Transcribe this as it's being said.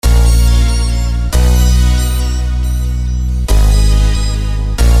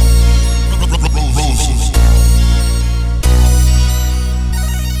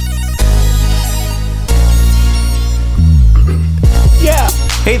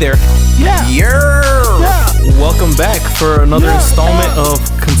there. Yeah. Welcome back for another installment of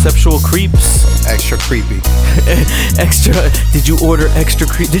Conceptual Creeps. Extra creepy. Extra. Did you order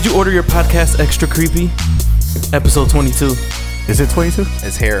your podcast extra creepy? Episode 22. Is it 22?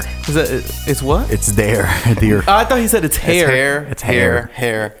 It's hair. Is that? It's what? It's there. Dear. I thought he said it's hair. It's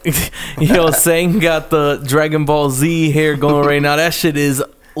hair. Yo, Sang got the Dragon Ball Z hair going right now. That shit is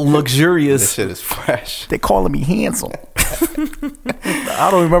luxurious. This shit is fresh. They calling me handsome. I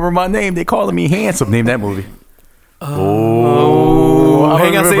don't remember my name. They calling me handsome. Name that movie. Oh,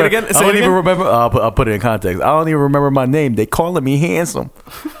 hang on. Say it again. I don't even remember. I'll put it in context. I don't even remember my name. They calling me handsome.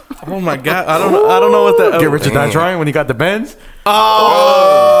 Oh my god. I don't know what that. Get Richard Not Trying when he got the Benz.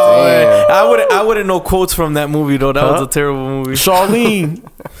 I wouldn't know quotes from that movie though. That was a terrible movie. Charlene.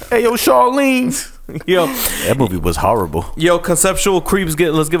 Hey yo, Charlene. Yo, that movie was horrible. Yo, Conceptual Creeps.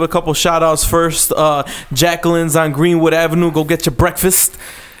 Let's give a couple shout outs first. Jacqueline's on Greenwood Avenue. Go get your breakfast.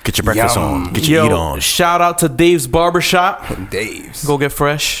 Get your breakfast on. Get your eat on. Shout out to Dave's Barbershop. Dave's. Go get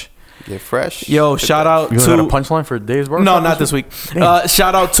fresh. Get fresh. Yo, shout out you to... got a punchline for Dave's Barbershop? No, not this week.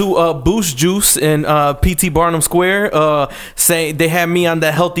 Shout out to Boost Juice in PT Barnum Square. Saying they had me on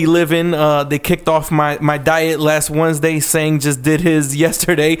the healthy living. They kicked off my diet last Wednesday. Sang just did his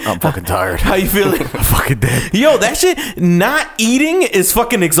yesterday. I'm fucking tired. How you feeling? I'm fucking dead. Yo, that shit, not eating is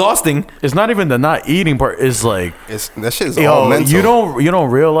fucking exhausting. It's not even the not eating part. It's like... that shit is all mental. You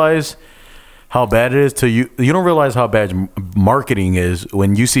don't realize... how bad it is to you. You don't realize how bad marketing is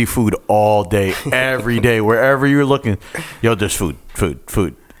when you see food all day, every day, wherever you're looking. Yo, there's food.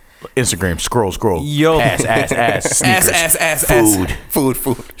 Instagram, scroll. Yo, ass, sneakers, ass, food.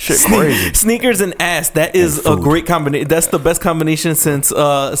 Shit, crazy. Sneakers and ass. That is a great combination. That's the best combination since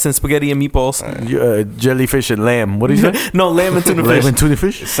spaghetti and meatballs. Jellyfish and lamb. What did you say? No, lamb and tuna fish. Lamb and tuna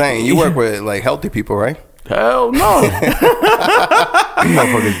fish. Saying you work with like healthy people, right? Hell no.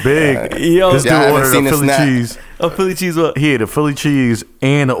 Motherfucker's big. Yo, this dude ordered a Philly cheese. A Philly cheese what? He ate a Philly cheese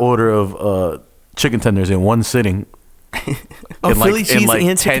and an order of chicken tenders in one sitting. Philly cheese in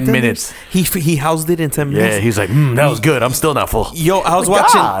and 10 minutes. He housed it in 10 minutes. Yeah, he's like, that was good. I'm still not full. Yo, I was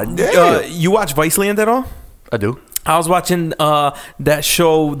watching. You watch Viceland at all? I do. I was watching that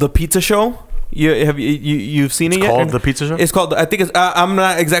show, The Pizza Show. You've seen it yet? It's called The Pizza Show? It's called, I think it's, I'm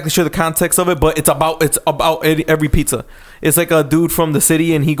not exactly sure the context of it, but it's about every pizza. It's like a dude from the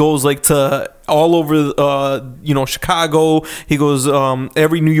city and he goes like to all over, Chicago. He goes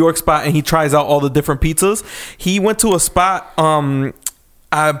every New York spot and he tries out all the different pizzas. He went to a spot,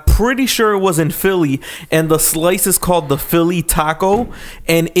 I'm pretty sure it was in Philly, and the slice is called the Philly Taco,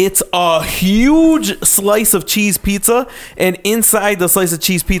 and it's a huge slice of cheese pizza, and inside the slice of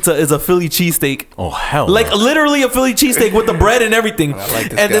cheese pizza is a Philly cheesesteak. Oh, hell Like no. literally a Philly cheesesteak with the bread and everything. I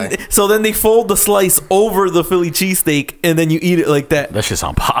like this and guy. then they fold the slice over the Philly cheesesteak, and then you eat it like that. That shit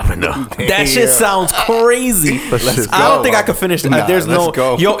sound popping though. That shit sounds crazy. Let's I don't go. think I could finish that. Nah, There's let's no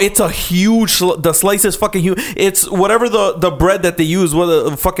go. Yo, it's a huge the slice is fucking huge. It's whatever the bread that they use, whether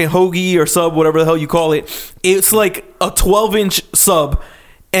fucking hoagie or sub, whatever the hell you call it. It's like a 12-inch sub,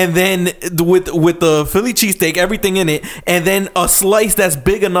 and then with the Philly cheesesteak, everything in it, and then a slice that's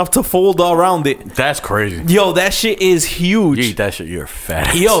big enough to fold around it. That's crazy. Yo, that shit is huge. You eat that shit, you're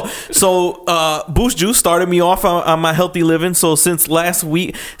fat. Yo, so Boost Juice started me off on my healthy living. So since last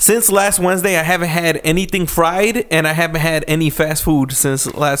Wednesday, I haven't had anything fried, and I haven't had any fast food since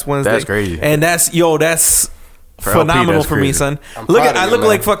last Wednesday. That's crazy. And that's phenomenal LP, for me, crazy. son. I'm Look proud at of I you, look man.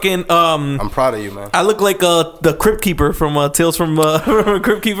 like fucking I'm proud of you, man. I look like the Crypt Keeper from Tales from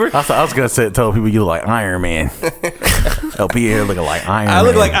Crypt Keeper. I was gonna tell people you look like Iron Man. LP here looking like Iron Man. I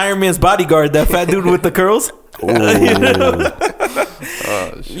look like Iron Man's bodyguard, that fat dude with the curls.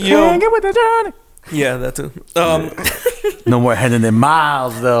 Yo, get with the Johnny. yeah, that too. No more heading than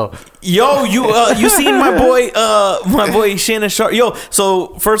miles though. Yo, you seen my boy Shannon Sharp? Yo,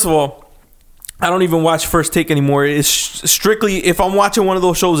 so first of all, I don't even watch First Take anymore. It's strictly, if I'm watching one of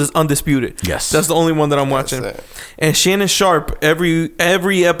those shows, it's Undisputed. Yes. That's the only one that I'm watching. That's it. And Shannon Sharp, every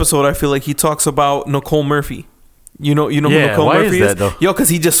episode, I feel like he talks about Nicole Murphy. You know who Yeah, Nicole why Murphy is that, though? Yo, because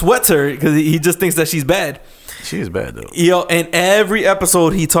he just sweats her, because he just thinks that she's bad. She is bad though. Yo, and every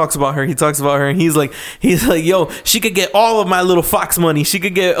episode he talks about her. And he's like, yo, she could get all of my little Fox money. She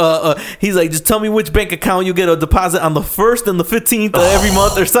could get he's like, just tell me which bank account you get a deposit on the 1st and the 15th of every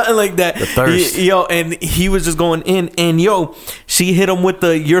month or something like that. The thirst. Yo, and he was just going in, and yo, she hit him with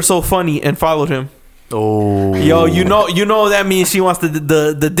the "you're so funny" and followed him. Oh, Yo, you know that means she wants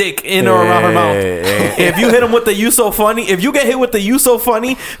the dick in or around her mouth. If you hit him with the "you so funny," if you get hit with the "you so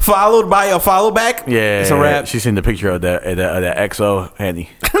funny" followed by a follow back, it's a wrap. She's seen the picture of that XO Henny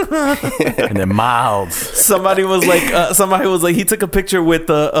and then Miles. Somebody was like, he took a picture with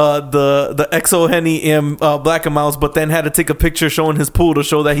the XO Henny in Black and Mouse, but then had to take a picture showing his pool to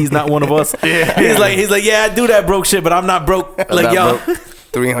show that he's not one of us. He's like, yeah, I do that broke shit, but I'm not broke. Like, yo,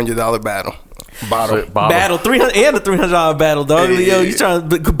 $300 battle 300 and a $300 battle, dog. Yo, you trying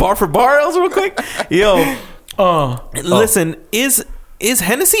to bar for bar else real quick? Yo, listen, is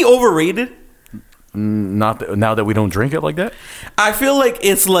Hennessy overrated? Not now that we don't drink it like that. I feel like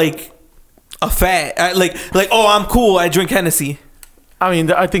it's like a fad. Like oh, I'm cool, I drink Hennessy. I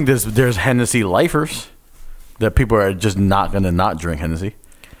mean, I think there's Hennessy lifers that people are just not gonna not drink Hennessy.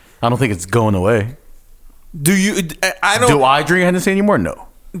 I don't think it's going away. Do you? I don't. Do I drink Hennessy anymore? No.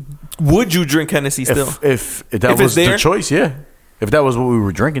 Would you drink Hennessy still? If that was the choice, yeah. If that was what we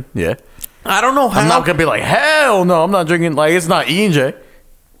were drinking, yeah. I don't know how. I'm not gonna be like, hell no, I'm not drinking. Like, it's not E&J.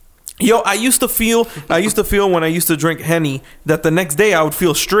 Yo, I used to feel when I used to drink Henny that the next day I would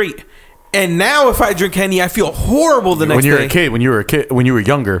feel straight, and now if I drink Henny, I feel horrible the next day. When you were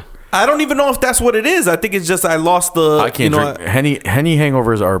younger. I don't even know if that's what it is. I think it's just I lost the. I can't drink Henny. Henny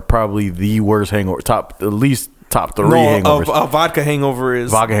hangovers are probably the worst hangover. Top 3 hangovers. A vodka hangover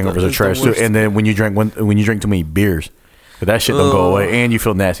is. Vodka hangovers are trash too. And then when you drink too many beers, that shit don't go away, and you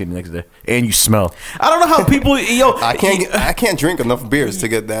feel nasty the next day, and you smell. I don't know how people. Yo, I can't drink enough beers to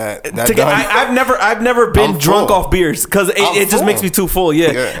get that done. I've never been drunk off beers because it just makes me too full.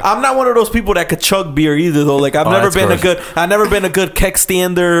 Yeah, I'm not one of those people that could chug beer either though. Like I've never been a good keg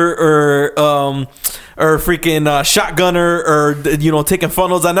stander or freaking shotgunner or taking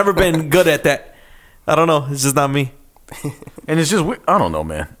funnels. I've never been good at that. I don't know. It's just not me. And it's just I don't know,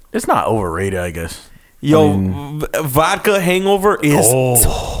 man. It's not overrated, I guess. Yo, vodka hangover is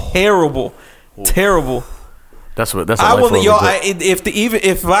terrible. Terrible. That's I will. Yo,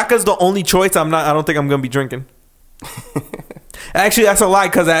 if vodka's the only choice, I don't think I'm gonna be drinking. Actually, that's a lie.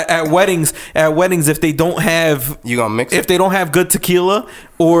 Because at weddings, if they don't have, you gonna mix it? If they don't have good tequila,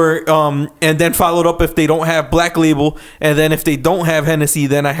 or and then followed up if they don't have Black Label, and then if they don't have Hennessy,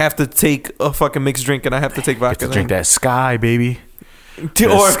 then I have to take a fucking mixed drink, and I have to take vodka. Drink that Sky, baby. Or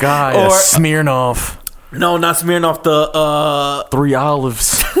Smirnoff. No, not Smirnoff. The 3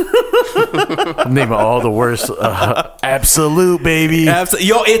 Olives. I'm naming all the worst. Absolute, baby.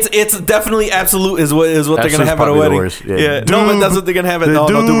 Yo, it's definitely Absolute is what they're gonna have at a wedding. Yeah. No, but that's what they're gonna have at. No,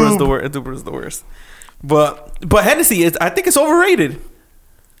 Duber is the worst. Duber is the worst. But Hennessy I think it's overrated.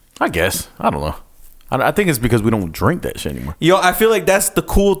 I guess. I don't know. I think it's because we don't drink that shit anymore. Yo, I feel like that's the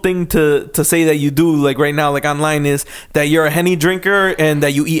cool thing to say that you do, like right now, like online, is that you're a Henny drinker and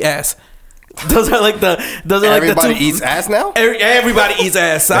that you eat ass. Those are like the everybody eats ass now. Everybody eats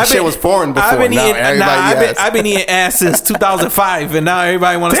ass. That shit was foreign before. I've been eating ass since 2005, and now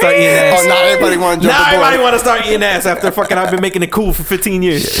everybody want to start eating ass. Oh, now everybody want to jump aboard. Now everybody want to start eating ass after fucking I've been making it cool for 15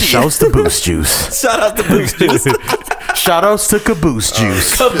 years. Shouts to Boost Juice. Shout out to Boost Juice. Shout outs to Caboose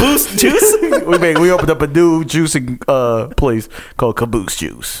Juice. Caboose Juice. we opened up a new juicing place called Caboose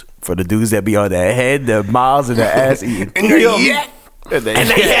Juice for the dudes that be on their head, their mouths, and their ass eating. And the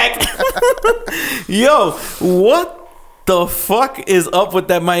yak. Yo, what the fuck is up with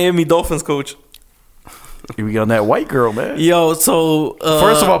that Miami Dolphins coach? You be on that white girl, man. Yo, so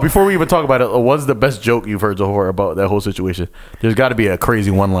first of all, before we even talk about it, what's the best joke you've heard so far about that whole situation? There's got to be a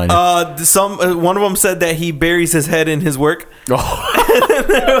crazy one-liner. One of them said that he buries his head in his work. Oh.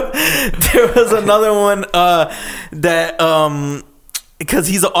 there was another one that because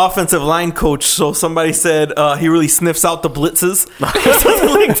he's an offensive line coach, so somebody said he really sniffs out the blitzes or something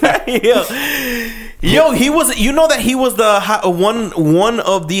like that. Yo, he was. You know that he was the one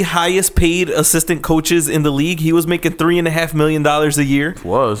of the highest paid assistant coaches in the league. He was making $3.5 million a year.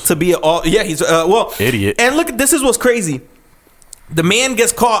 To be he's idiot. And look, this is what's crazy. The man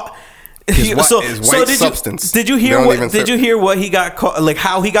gets caught. Substance. Did you hear what he got caught? Like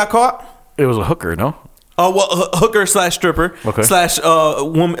how he got caught? It was a hooker, no? Hooker / stripper /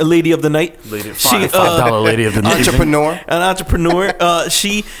 woman, lady of the night. $5 lady of the night. An entrepreneur.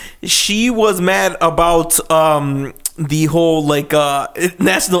 She was mad about the whole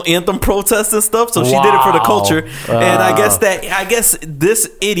national anthem protest and stuff. So she did it for the culture. And I guess this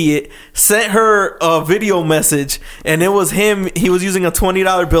idiot sent her a video message, and it was him. He was using a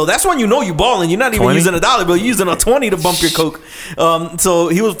 $20 bill. That's when you know you balling. You're not even using a dollar bill. You're using a 20 to bump your coke. So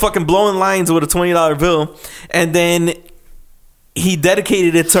he was fucking blowing lines with a $20 bill, and then he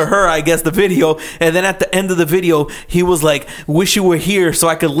dedicated it to her, I guess, the video. And then at the end of the video, he was like, "Wish you were here so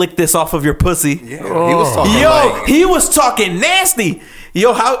I could lick this off of your pussy." Yeah, he was talking He was talking nasty.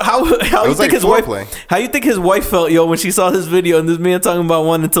 Yo, how you think like his foreplay. wife? How you think his wife felt, yo, when she saw this video and this man talking about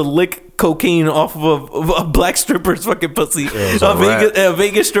wanting to lick cocaine off of a black stripper's fucking pussy, a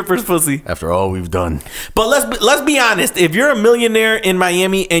Vegas stripper's pussy? After all we've done, But let's be honest. If you're a millionaire in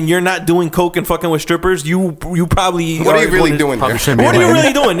Miami and you're not doing coke and fucking with strippers, you probably What are you really doing there? What are you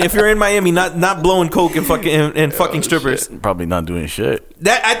really doing if you're in Miami, not blowing coke and fucking strippers? probably not doing shit.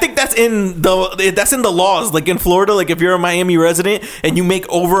 That I think that's in the laws. Like in Florida, like if you're a Miami resident and you make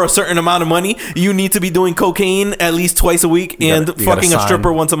over a certain amount of money, you need to be doing cocaine at least twice a week and you gotta fucking a sign.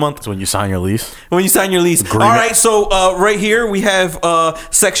 stripper once a month. That's when you sign your lease. When you sign your lease. Agreement. All right, so right here we have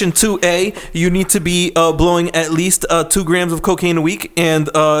section 2A. You need to be blowing at least 2 grams of cocaine a week, and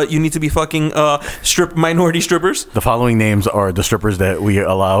you need to be fucking minority strippers. The following names are the strippers that we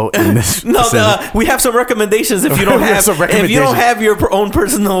allow in this. No, vicinity. we have some recommendations. If you don't We have have, some if you don't recommendations. have your own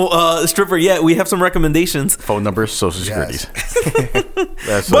personal stripper yet, we have some recommendations. Phone numbers, social securities.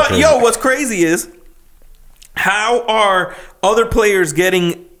 That's so But crazy. yo, what's crazy is how are other players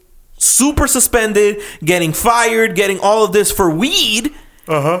getting super suspended, getting fired, getting all of this for weed?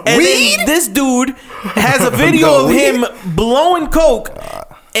 And Weed? then this dude has a video No, of weed? him blowing coke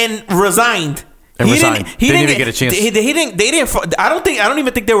and resigned. And resigned. Didn't even get a chance. They didn't. I don't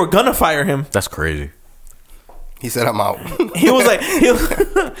even think they were gonna fire him. That's crazy. He said, "I'm out." He was like,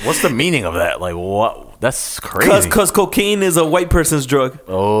 What's the meaning of that? Like, what? That's crazy. because cocaine is a white person's drug.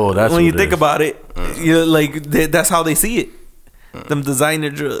 Oh, that's When what you it think is. about it, you're like that's how they see it. Them designer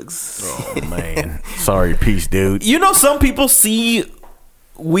drugs. Oh man, sorry, peace, dude. You know, some people see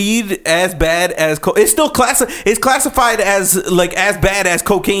weed as bad as it's still it's classified as like as bad as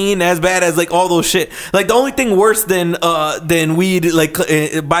cocaine, as bad as like all those shit. Like the only thing worse than weed, like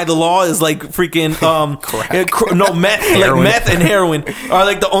by the law, is like freaking meth, Heroin. like meth and heroin are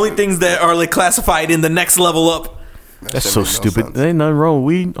like the only things that are like classified in the next level up. That's shit so makes no stupid. sense. There ain't nothing wrong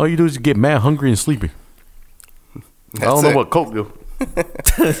with weed. All you do is get mad, hungry, and sleepy. I don't know it. what coke do. I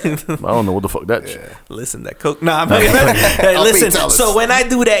don't know what the fuck that shit. Listen, that coke. Nah, I'm not, hey, listen. tell us. So when I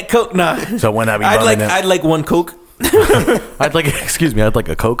do that coke, nah. So when I be running them- I'd like one coke. I'd like, excuse me, I'd like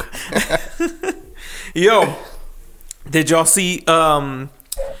a coke. Yo, did y'all see?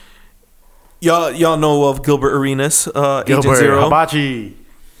 Y'all know of Gilbert Arenas, Agent Gilbert Zero. Hibachi,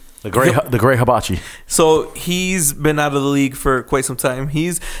 the great hibachi. So he's been out of the league for quite some time.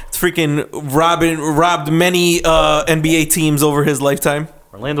 He's freaking robbed many NBA teams over his lifetime.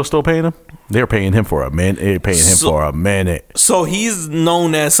 Orlando still paying him? They're paying him for a minute. They're paying him for a minute. So he's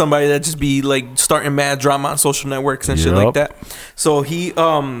known as somebody that just be like starting mad drama on social networks and shit like that. So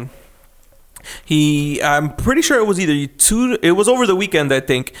I'm pretty sure it was it was over the weekend, I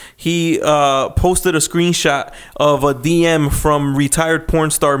think. He posted a screenshot of a DM from retired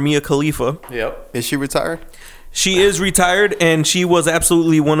porn star Mia Khalifa. Yep. Is she retired? She is retired, and she was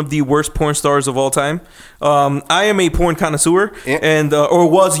absolutely one of the worst porn stars of all time. I am a porn connoisseur, Yeah. and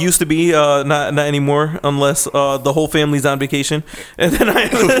or used to be, not anymore, unless the whole family's on vacation. And then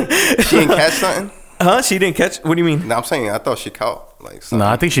She didn't catch something? She didn't catch. What do you mean? No, I'm saying I thought she caught like something. No,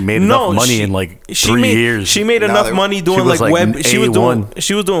 I think she made enough money in like 3 years. She made enough money doing was like like web. She was doing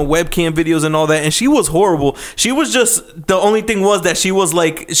A1. webcam videos and all that, and she was horrible. She was just the only thing was that she was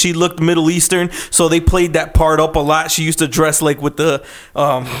like she looked Middle Eastern, so they played that part up a lot. She used to dress like with the,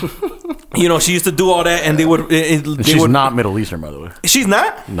 she used to do all that, and they would. She's not Middle Eastern, by the way. She's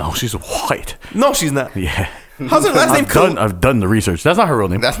not. No, she's white. No, she's not. Yeah. How's her last name? I've done the research. That's not her real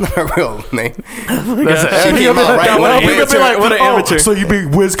name. That's not her real name. She came out right when People be like, what an amateur. So you be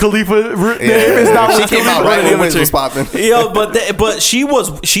Wiz Khalifa name? Yeah. It's not She Wiz came Khalifa. out right when Wiz amateur. was popping. Yo, but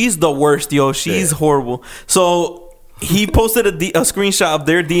she's the worst, yo. She's horrible. So he posted a screenshot of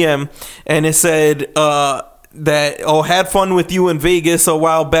their DM, and it said that had fun with you in Vegas a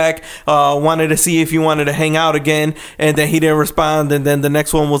while back, wanted to see if you wanted to hang out again, and then he didn't respond. And then the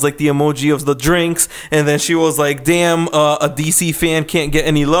next one was like the emoji of the drinks, and then she was like, damn, a DC fan can't get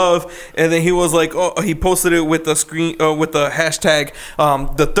any love. And then he was like, he posted it with with the hashtag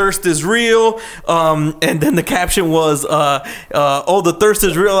the thirst is real, and then the caption was the thirst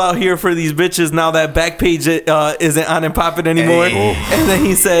is real out here for these bitches now that Backpage isn't on and popping anymore. Hey. And then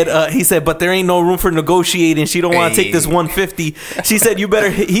he said but there ain't no room for negotiating. She don't want to take this 150. She said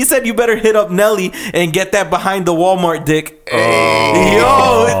he said you better hit up Nelly and get that behind the Walmart dick.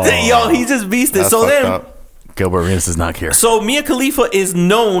 Yo, he just beasted. That's So fucked then up. Gilbert Arenas does not care. So Mia Khalifa is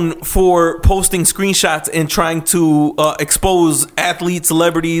known for posting screenshots and trying to expose athletes,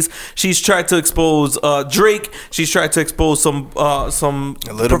 celebrities. She's tried to expose Drake. She's tried to expose some A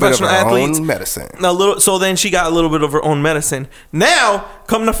little professional bit of her athletes. own medicine. A little. So then she got a little bit of her own medicine. Now,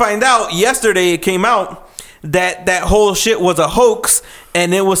 come to find out, yesterday it came out that whole shit was a hoax,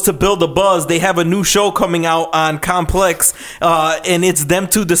 and it was to build a buzz. They have a new show coming out on Complex, and it's them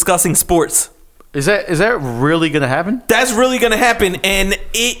two discussing sports. Is that really gonna happen? That's really gonna happen, and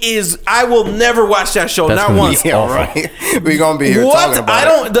it is. I will never watch that show, That's not gonna be once. Yeah, awful. right. We're gonna be here talking What?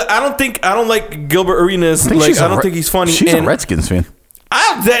 about it. I don't think Gilbert Arenas. Like, I don't think he's funny. She's and a Redskins fan.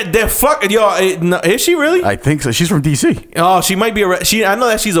 that fuck yo. Is she really? I think so. She's from DC. Oh, she might be I know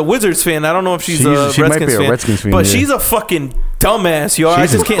that she's a Wizards fan. I don't know if she's a she might Redskins be a fan. Redskins fan, But yeah. she's a fucking dumbass, yo. I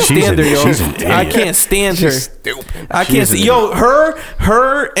She's just a- can't she's stand a- her, yo. she's an idiot. I can't stand her. She's stupid. I can't She's see. an Yo,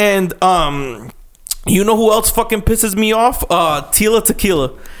 her and you know who else fucking pisses me off? Tila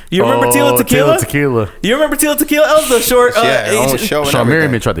Tequila. You remember Tila Tequila? Tila Tequila. You remember Tila Tequila? That was the short. Yeah, her own Asian- show and Sean everything.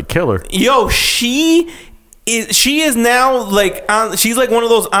 Merriman tried to kill her. Yo, she is now like she's like one of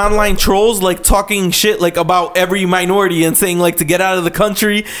those online trolls, like talking shit like about every minority and saying like to get out of the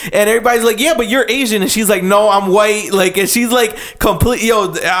country, and everybody's like, yeah, but you're Asian, and she's like, no, I'm white, like, and she's like complete.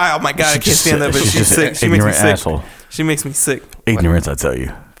 Yo, oh my god, I can't stand that, but she's just sick. She makes me ignorant sick. asshole. She makes me sick. Ignorance, I tell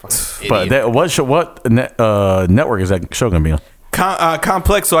you. But Idiot. what network is that show gonna be on?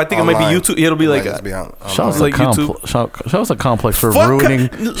 Complex, so I think it might Online. be YouTube. It'll be like Might just be on- Shouts like like YouTube. Shouts like Complex for Fuck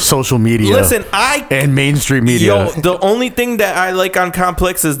ruining social media. Listen, and mainstream media. Yo, the only thing that I like on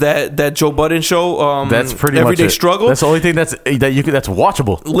Complex is that Joe Budden show. That's pretty Everyday much it. Struggle. That's the only thing that's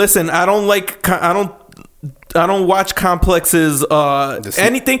watchable. Listen, I don't watch Complex's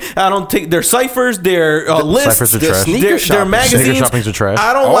anything. I don't take their ciphers, their lists, ciphers are the trash. sneaker their shopping. magazines. Sneaker shoppings are trash.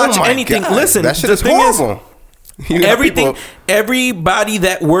 I don't Oh watch my anything. God. Listen, that shit the is thing horrible. You got everything, people- everybody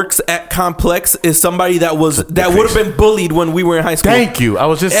that works at Complex is somebody that would have been bullied when we were in high school. Thank you. I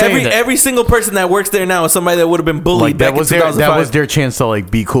was just saying that. Every single person that works there now is somebody that would have been bullied Like back that was in their 2005. chance to like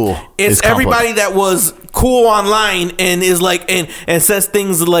be cool. It's Complex. everybody that was cool online and is like and says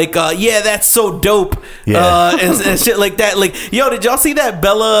things like yeah, that's so dope, Yeah. and shit like that. Like, yo, did y'all see that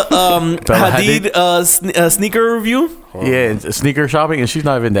Bella Hadid sneaker review? Yeah, and sneaker shopping, and she's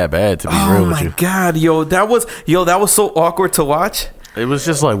not even that bad to be Oh real with my you. god, that was so awkward to watch. It was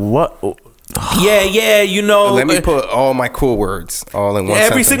just like what? Yeah, you know. Let me put all my cool words all in one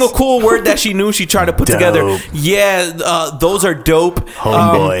Every sentence. single cool word that she knew, she tried to put Dope. together. Yeah, those are dope.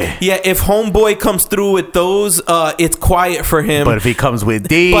 Homeboy. Yeah, if Homeboy comes through with those, it's quiet for him. But if he comes with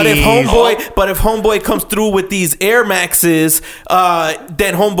these, But if Homeboy comes through with these Air Maxes,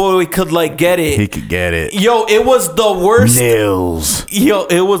 then Homeboy could like get it. he could get it. Yo, it was the worst. Nails. Yo,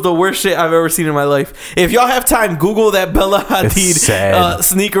 it was the worst shit I've ever seen in my life. If y'all have time, Google that Bella Hadid sad.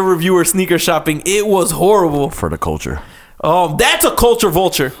 sneaker review or sneaker shopping. It was horrible. For the culture. Oh, that's a culture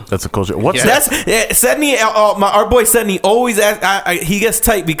vulture. That's a culture. What's Yeah. that? That's Sedney. Our boy Sedney always he gets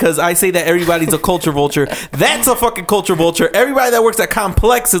tight because I say that everybody's a culture vulture. That's a fucking culture vulture. Everybody that works at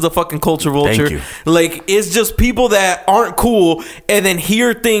Complex is a fucking culture vulture. you. Like, it's just people that aren't cool and then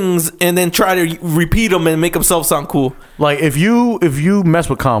hear things and then try to repeat them and make themselves sound cool. Like if you mess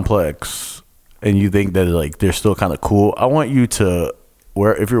with Complex and you think that like they're still kind of cool, I want you to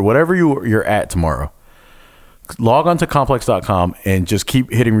whatever you're at tomorrow, log on to complex.com and just keep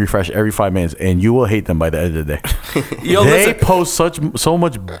hitting refresh every 5 minutes, and you will hate them by the end of the day. Yo, they listen. post so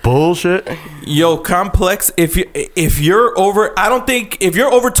much bullshit. Yo, Complex. If you're over, I don't think if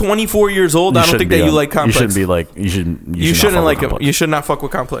you're over 24 years old, I don't think that you like Complex. You shouldn't be like you shouldn't not like fuck it. with Complex. You should not fuck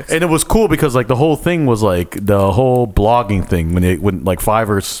with Complex. And it was cool because like the whole thing was like the whole blogging thing when like 5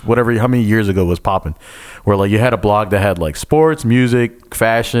 or whatever how many years ago was popping, where like you had a blog that had like sports, music,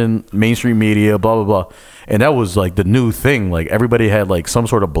 fashion, mainstream media, blah blah blah, and that was like the new thing. Like everybody had like some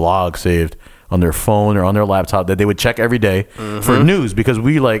sort of blog saved on their phone or on their laptop that they would check every day for news, because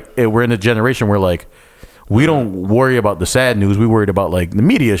we're in a generation where like we don't worry about the sad news. We worried about like the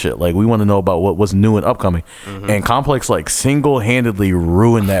media shit. Like we want to know about what was new and upcoming. And Complex like single-handedly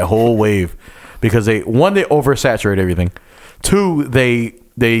ruined that whole wave because they oversaturated everything. 2,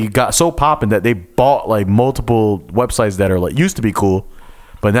 they got so popping that they bought like multiple websites that are like used to be cool,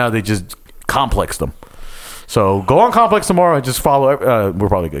 but now they just complexed them. So go on Complex tomorrow and just follow. We're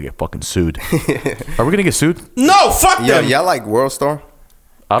probably gonna get fucking sued. Are we gonna get sued? No, fuck Yeah, them. y'all like World Star?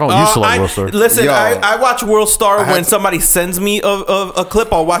 I don't used to like World Star. Listen, Yo. I watch World Star I had when to- somebody sends me a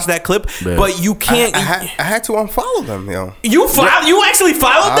clip. I'll watch that clip, Yeah. but you can't. I had to unfollow them, yo. you actually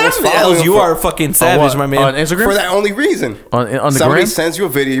followed I was them? following Els, you them are a fucking savage, my man. On Instagram? For that only reason. On the Somebody gram? sends you a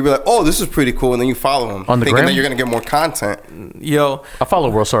video, you be like, "Oh, this is pretty cool," and then you follow them, On the thinking gram? that you're gonna get more content. Yo, I follow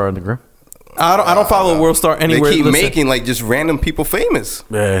World Star on the gram. I don't follow World Star anywhere. They keep Listen. making like just random people famous.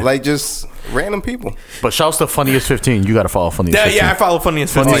 Yeah. Like just random people. But shouts to Funniest 15. You got to follow Funniest 15. Yeah, I follow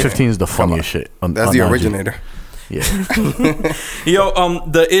Funniest 15. Funniest 15 is the funniest shit. That's on the IG. originator. Yeah. Yo,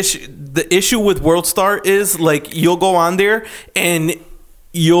 the issue with World Star is like you'll go on there and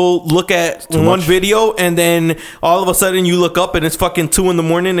you'll look at one much. video and then all of a sudden you look up and it's fucking 2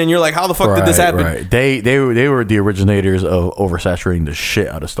 a.m. and you're like, how the fuck did this happen? Right. They were the originators of oversaturating the shit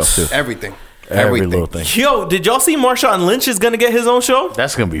out of stuff too. Everything. Every Everything. little thing. Yo, did y'all see Marshawn Lynch is gonna get his own show?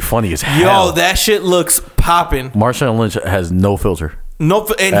 That's gonna be funny as hell. Yo, that shit looks popping. Marshawn Lynch has no filter. No,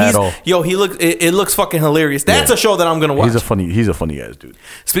 and At all. he looks. It looks fucking hilarious. That's Yeah. a show that I'm gonna watch. He's a funny ass dude.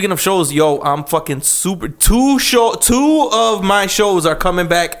 Speaking of shows, yo, I'm fucking super. Two of my shows are coming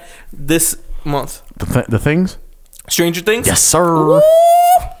back this month. The things. Stranger Things. Yes, sir. Woo! It's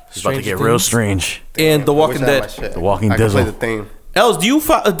about to Stranger get real Things. strange. And The I wish Walking I had my Dead. shit. The Walking I can play Dizzle. the theme. Els, do you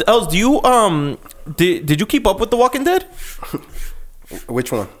did you keep up with The Walking Dead?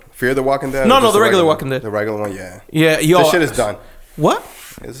 Which one? Fear the Walking Dead? No, or no, just the regular Walking Dead. The regular one, yeah. Yeah, yo. This shit is done. What?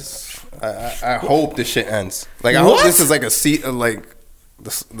 I hope this shit ends. Like I What? hope this is like like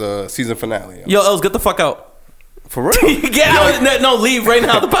the season finale. Yo, Els, get the fuck out. For real. Get out. No, leave right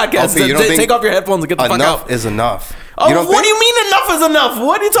now. The podcast. Okay, you don't think Take off your headphones and get the fuck enough out. is enough. Oh, don't what think? do you mean enough is enough?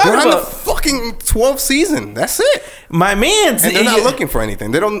 What are you talking They're on the about? fucking 12th season. That's it. My man's. And they're not looking for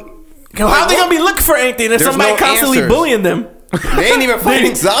anything. They don't. How are they gonna be looking for anything? There's There's somebody no constantly answers. bullying them. They ain't even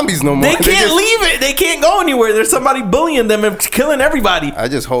fighting zombies no more. They can't just- leave it. They can't go anywhere. There's somebody bullying them and killing everybody. I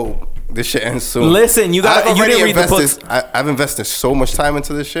just hope this shit ends soon. Listen, you gotta- I've you already didn't read the invested- I've invested so much time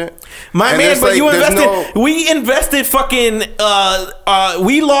into this shit. My And man, there's but like- you there's invested. We invested fucking.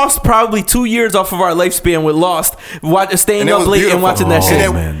 We lost probably 2 years off of our lifespan with Lost, staying And it up was late and beautiful. watching that Oh,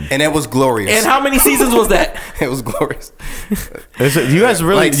 shit. man. And it was glorious. And how many seasons was that? It was glorious. You guys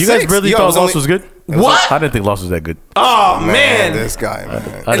really, Like you guys six. really Yo, it thought was Lost only- was good? What? I didn't think Lost was that good. Oh man. This guy, man. I didn't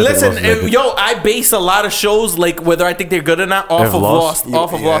think Listen, Lost was that good. yo, I base a lot of shows like whether I think they're good or not off Of of Lost?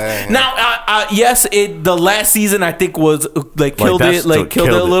 Lost, off of Yeah. Lost. Now, yes, the last season I think was killed that's it, like killed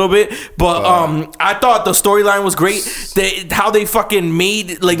it a killed it. little bit. But I thought the storyline was great. How they fucking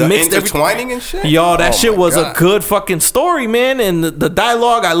made like The mixed everything. intertwining and shit. Yo, that Oh shit my was a God. good fucking story, man. And the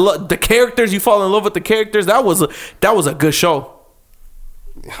dialogue, I love the characters. You fall in love with the characters. That was a good show.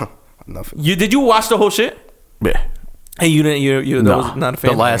 Enough. Did you watch the whole shit? Yeah. Hey, you didn't. You that was not a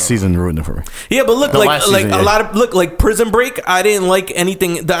fan. The last season ruined it for me. Yeah, but look, The like last season, a yeah. lot of like Prison Break. I didn't like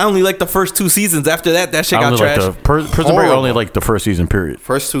anything. I only liked the first 2 seasons. After that shit I got only like trash. the Prison Break. Horrible. Only like the first season. Period.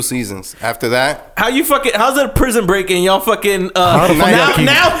 First 2 seasons. After that, How's it a Prison Break and y'all fucking the fuck y'all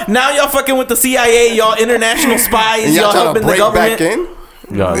keep- now y'all fucking with the CIA, y'all international spies, and y'all y'all trying helping to the break government. back in.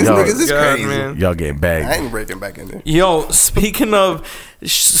 Y'all, These y'all, niggas is God, crazy. man. y'all getting I bagged. ain't breaking back in there. Yo, speaking of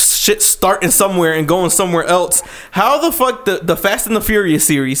shit starting somewhere and going somewhere else, how the fuck the Fast and the Furious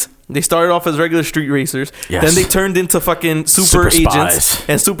series? They started off as regular street racers, Yes. then they turned into fucking super Super agents spies.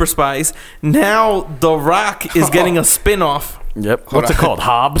 and super spies. Now The Rock is getting a spin-off. Yep. Hold What's it on. called?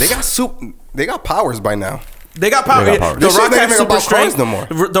 Hobbs. They got powers by now. They got power. They got power. The This shit Rock ain't has even super about cars strength. no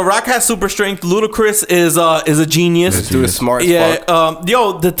more. The Rock has super strength. Ludacris is a genius. This dude is smart as Yeah. fuck.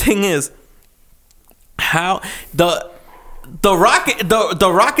 Yo, the thing is, how the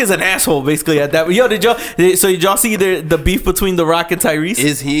Rock is an asshole basically at that. Yo, did y'all see the beef between The Rock and Tyrese?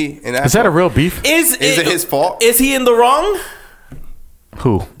 Is he an Is that a real beef? Is it his fault? Is he in the wrong?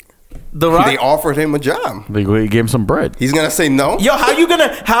 Who? The Rock. They offered him a job. They gave him some bread. He's gonna say no. Yo, how's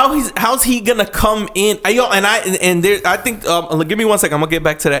he gonna come in? I think give me 1 second. I'm gonna get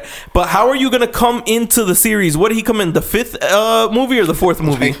back to that. But how are you gonna come into the series? What did he come in? The 5th movie or the 4th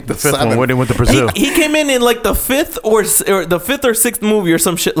movie? The Fifth one seventh. when they went to Brazil. He came in like the 5th or the 5th or 6th movie or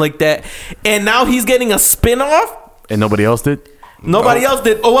some shit like that, and now he's getting a spin-off. And nobody else did? Nobody else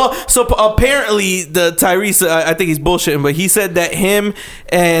did. Oh well, so apparently the Tyrese, I think he's bullshitting, but he said that him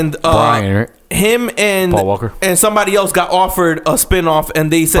and Brian, right? him and Paul Walker. and somebody else got offered a spin-off,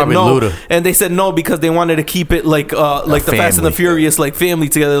 and they said Probably no. Luda. And they said no because they wanted to keep it like the Fast and the family. Furious like family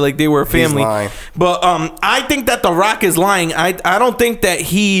together, like they were a family. lying. But I think that The Rock is lying. I don't think that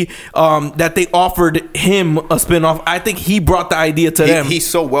that they offered him a spin-off. I think he brought the idea to them. He's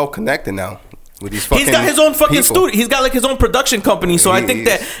so well connected now. with these fucking He's got his own fucking people. studio. He's got like his own production company. So I think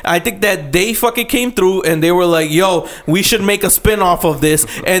that they fucking came through and they were like, "Yo, we should make a spin-off of this."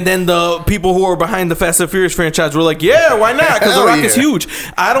 And then the people who are behind the Fast and Furious franchise were like, "Yeah, why not? Because The Hell Rock is yeah. huge."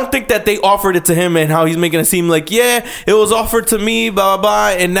 I don't think that they offered it to him and how he's making it seem like, "Yeah, it was offered to me, blah blah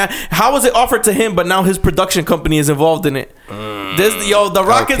blah." And now, how was it offered to him? But now his production company is involved in it. The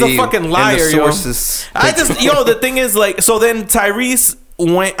Rock is a LP, fucking and liar, the yo. sources. The thing is, like, so then Tyrese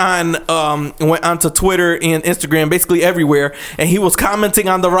went onto Twitter and Instagram, basically everywhere, and he was commenting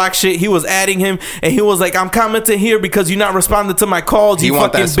on The Rock shit. He was adding him, and he was like, "I'm commenting here because you're not responding to my calls, you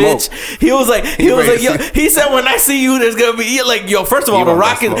want fucking that smoke. bitch." He was like, yo, he said, "When I see you, there's gonna be like, yo." First of all, The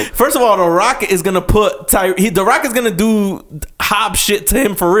Rock is gonna put The Rock is gonna do Hobbs shit to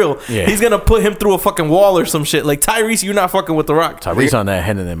him for real. Yeah. He's gonna put him through a fucking wall or some shit. Like, Tyrese, you're not fucking with The Rock. Tyrese on that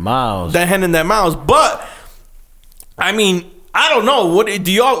Hendon and Miles. That hand in that mouse, but I mean, I don't know.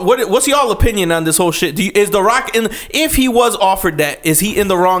 What's y'all opinion on this whole shit? Is The Rock if he was offered that, is he in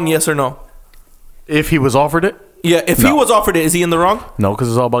the wrong? Yes or no? If he was offered it, Yeah, if he No. was offered it, is he in the wrong? no, because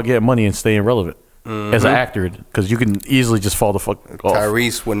it's all about getting money and staying relevant as an actor. Because you can easily just fall the fuck off.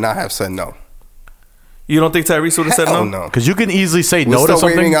 Tyrese would not have said no. You don't think Tyrese would have said Hell no? no. Because you can easily say We're no to still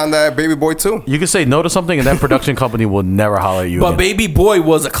waiting something. on that Baby Boy too. You can say no to something, and that production company will never holler at you. But again. Baby Boy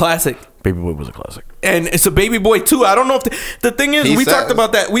was a classic. Baby Boy was a classic. And it's a Baby Boy 2. I don't know if the thing is, He we says- talked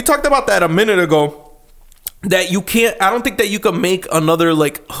about that. We talked about that a minute ago. That you can't. I don't think that you can make another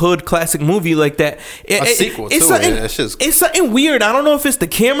like hood classic movie like that. A sequel, it's too. Something, It's just- it's something weird. I don't know if it's the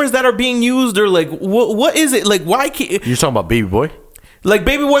cameras that are being used or like what is it? Like, why can't You're talking about Baby Boy? like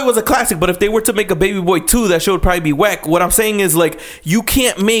Baby Boy was a classic, but if they were to make a Baby Boy 2, that shit would probably be whack. What I'm saying is like you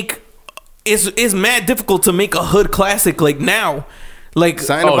can't make. It's mad difficult to make a hood classic like now. Like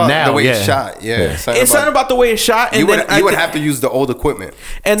Something about now, the way yeah. it's shot. Yeah. Yeah. it's something about the way it's shot, and You would, then you would have to use the old equipment.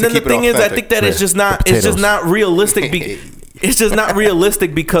 And to then the keep it thing is, I authentic. think that it's just not. The It's just potatoes. not realistic. It's just not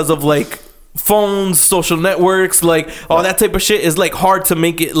realistic because of like phones, social networks, like all that type of shit is like hard to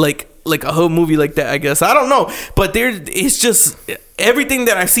make it like a whole movie like that. I guess I don't know, but it's just everything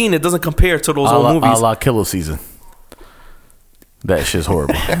that I've seen. It doesn't compare to those old movies. A la Killer Season. That shit's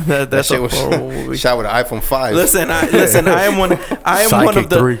horrible. that That's shit a was horrible movie. shot with an iPhone 5. Listen, I am one. I am one of Sidekick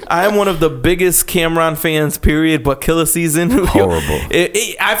the. 3. I am one of the biggest Cameron fans. Period. But Killer Season, Horrible.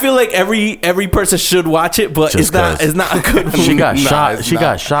 I feel like every person should watch it, but Just it's not. 'cause. It's not a good movie. She got Nah, shot. it's She not.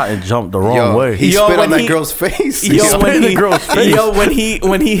 got shot and jumped the wrong Yo, way. he Yo, spit when on that he- girl's face. Yo, spit when in the he, girl's face. yo, when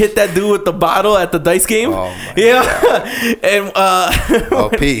he hit that dude with the bottle at the dice game, Oh my yeah, and Oh,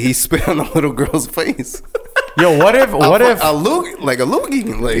 Pete, he spit on the little girl's face. Yo, what if a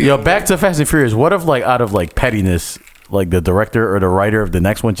loogie? Like, yo, back to Fast and Furious? What if like out of like pettiness, like the director or the writer of the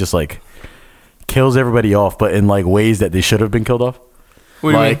next one just like kills everybody off, but in like ways that they should have been killed off?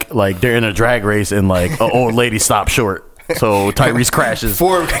 What do you Like they're in a drag race and like an old lady stops short. So Tyrese crashes.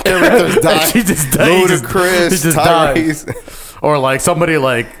 4 characters die. She just dies. Ludacris, He just Tyrese. Or like somebody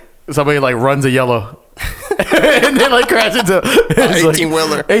runs a yellow. And then like crash into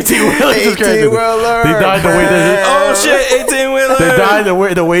 18-wheeler. 18-wheeler. just crashed into- 18-wheeler. They died the way they Oh shit, 18-wheeler. They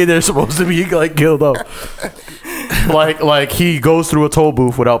died the way they're supposed to be like killed off. Like he goes through a toll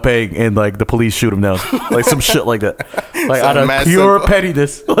booth without paying, and like the police shoot him down, like some shit like that, like out of massive- pure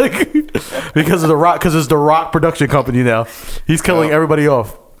pettiness, like because of the Rock, because it's the Rock production company now. He's killing everybody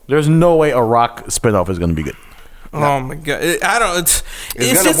off. There's no way a Rock spinoff is gonna be good. Oh my god! I don't.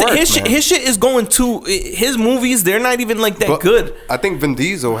 It's gonna just work, his man. shit is going to his movies. They're not even like that But good. I think Vin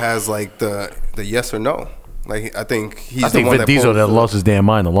Diesel has like the yes or no. Like I think he's I think the one Vin Diesel that pulls lost his damn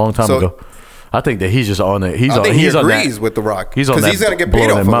mind a long time So- ago. I think that he's just on it. I think he he's on agrees that. with The Rock He's on because that. he's gonna get paid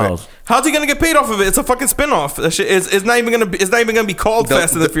blowing off them of miles. it. How's he gonna get paid off of it? It's a fucking spinoff. That shit is. It's not even gonna be. It's not even gonna be called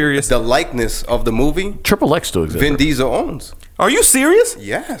Fast and the Furious. The likeness of the movie, Triple X still exists. Vin Diesel owns. Are you serious?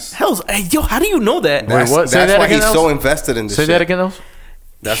 Yes. Hell's, hey, yo, how do you know that? Wait, what? Say That's that why again, he's Els? so invested in this. Say shit. that again, else.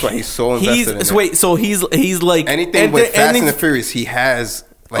 That's why he's so invested in it. Wait, so he's like Anything with Fast and the Furious, he has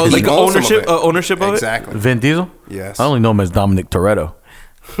Oh, he like owns some of ownership, it. ownership of it. Exactly. Vin Diesel? Yes. I only know him as Dominic Toretto.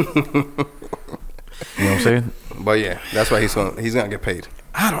 You know what I'm saying? But yeah, that's why he's gonna get paid.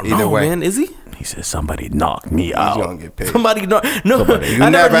 I don't Either know, way. man. Is he? He said somebody knocked me He's out. gonna get paid. Somebody no. You I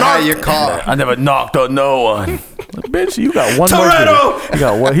never had knocked- your car. I never knocked on no one. Like, bitch, you got one more. Toretto! You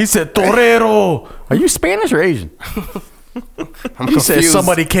got one. He said Torero. Are you Spanish or Asian? I'm He said confused.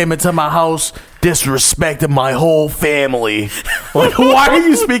 somebody came into my house, disrespected my whole family. Like, why are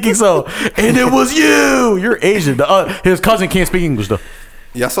you speaking so? And it was you. You're Asian. His cousin can't speak English though.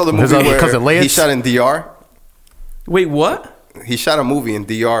 Y'all saw the His movie other where cousin Lance? he shot in DR. Wait, what? He shot a movie in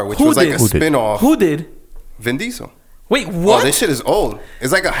DR, which Who was like did? a Who did? spin-off. Who did? Vin Diesel. Wait, Oh, what? this shit is old.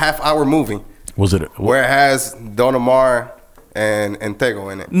 It's like a half-hour movie. Was it? where it has Don Omar and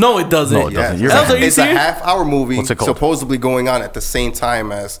Tego in it. No, it doesn't. No, it doesn't. Yes. You're Elsa, are you It's a serious? half-hour movie What's it called? supposedly going on at the same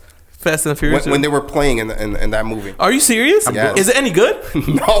time as Fast and Furious. when they were playing in that movie. Are you serious? Yes. Is it any good?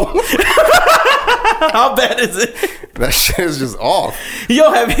 No, How bad is it? that shit is just off.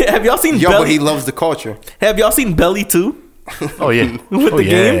 Yo, have y'all seen Yo, Belly? but he loves the culture. Have y'all seen Belly 2 Oh yeah. with oh, the yeah.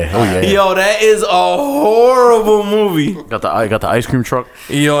 game? Oh yeah. Yo, that is a horrible movie. Got the ice cream truck.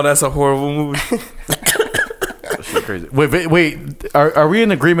 Yo, that's a horrible movie. That shit crazy. Wait. Are we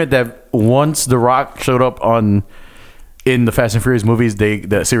in agreement that once The Rock showed up in the Fast and Furious movies,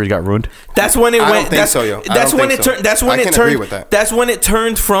 that series got ruined? That's when it I don't went. think that's so, yo. I That's don't when think it so. turned. That's when I it can turned. agree with that. That's when it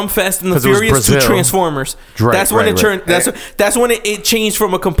turned from Fast and the 'Cause it was Furious to Brazil. Transformers. Right, that's when right, it turned. right. That's when it changed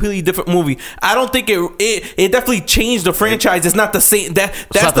from a completely different movie. I don't think it definitely changed the franchise. It's not the same. That's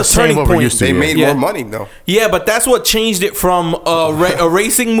not the the same turning what we're point. used to. They Yeah. made Yeah. more money though. Yeah, but that's what changed it from a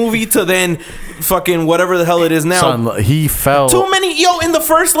racing movie to then fucking whatever the hell it is now. Son, he fell. Too many, yo! In the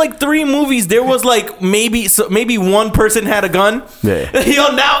first like 3 movies, there was like maybe one person had a gun. Yeah.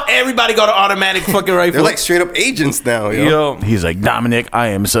 Yo, now everybody got an automatic fucking rifle. They're like straight up agents now, yo. yo, He's like, Dominic, I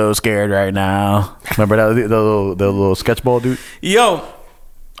am so scared right now. Remember that the little sketchball dude? yo,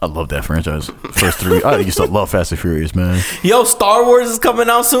 I love that franchise. First 3. I used to love Fast and Furious, man. yo! Star Wars is coming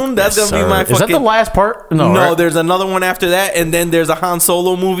out soon. That's Yes, gonna be sir. my Is that fucking. the last part? No, No, right? there's another one after that, and then there's a Han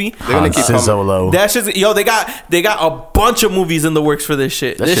Solo movie. They're gonna Han keep coming. Solo. That shit's yo. They got a bunch of movies in the works for this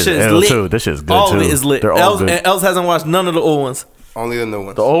shit. That This shit's shit is ill, lit. too. This shit's good, all of too. it is lit. They're all good. Els hasn't watched none of the old ones. Only the new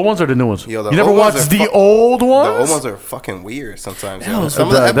ones. The old ones or the new ones? Yo, the You never old ones watched are the fu- old ones? The old ones are fucking weird sometimes. yo. Hell, Some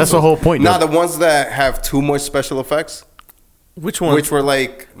of the that's the episodes- whole point, Nah, though. the ones that have too much special effects, Which one? which were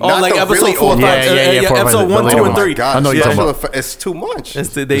like Oh, not like the episode really 4, old 5, ones. Yeah, episode 1, the 2, later and ones. 3. God, I know you're talking special about. it's too much. They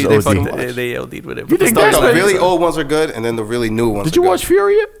It's fucking OD. they OD'd with it. You think that's the what- really old ones are good, and then the really new ones. Did you are good. watch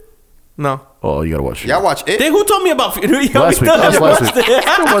Fury yet? No. Oh, you gotta watch Fury. Y'all watch it? Who told me about Yo, Last we week. still That was haven't last watched week. it.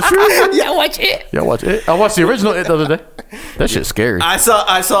 You watch Fury? Y'all watch it? Yeah, watch it. I watched the original It the other day. That shit's scary. I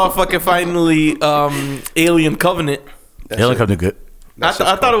saw fucking finally Alien Covenant. Alien Covenant good. I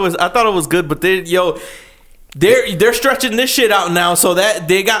thought it was good, but they're stretching this shit out now, so that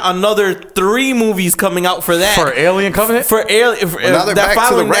they got another 3 movies coming out for that. For Alien Covenant? For Alien, now they're back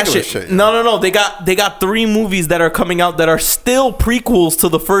to the regular shit. No. They got 3 movies that are coming out that are still prequels to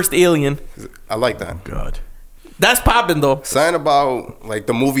the first Alien. I like that. God. That's popping though. Something about like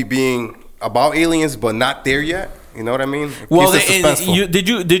the movie being about aliens, but not there yet. You know what I mean? It Well, keeps it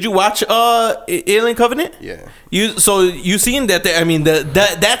suspenseful. did you watch Alien Covenant? Yeah. You seen that?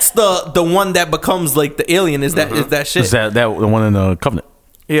 That's the one that becomes like the alien. Is that shit? Is that the one in the Covenant?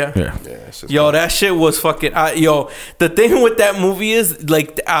 Yeah. Yeah. Yeah, it's just Yo, that shit was fucking. The thing with that movie is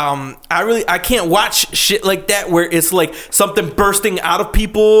like, I can't watch shit like that where it's like something bursting out of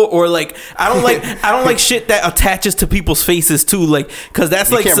people or like I don't like shit that attaches to people's faces too, like because that's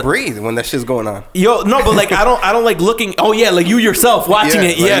you like can't breathe when that shit's going on. Yo, no, but like I don't like looking. Oh yeah, like you yourself watching Yeah,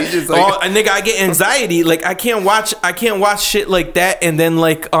 it. like, Yeah, you just, like- oh, nigga, I get anxiety. Like I can't watch shit like that. And then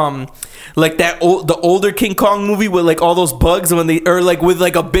like the older King Kong movie with like all those bugs when or like with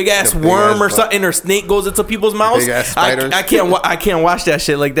like a big ass The big worm ass or bug. something or snake goes into people's mouths. big ass spiders. I can't watch that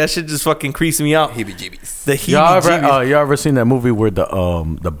shit. Like that shit just fucking creeps me out. Heebie-jeebies. The Y'all heebie-jeebies. ever seen that movie where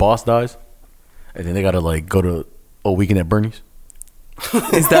the boss dies, and then they gotta like go to a weekend at Bernie's?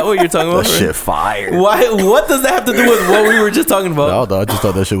 Is that what you're talking about? That shit fire. Why? What does that have to do with what we were just talking about? I just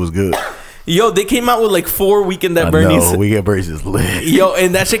thought that shit was good. Yo, they came out with like 4 Weekend at I Bernie's. know, Weekend at Bernie's is lit. Yo,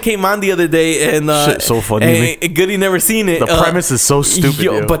 and that shit came on the other day, and Shit's so funny to me. and Goody never seen it. The premise is so stupid,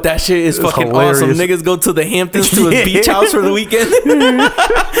 yo. but that shit is It's fucking hilarious. awesome. Niggas go to the Hamptons to a Yeah. beach house for the weekend.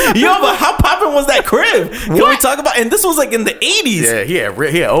 Yo, but how poppin' was that crib? Can we talk about? And this was like in the 80s. Yeah,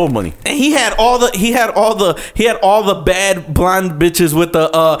 he had old money. And he had all the bad blonde bitches with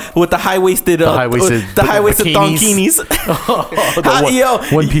the high waisted high-waisted thonkinis.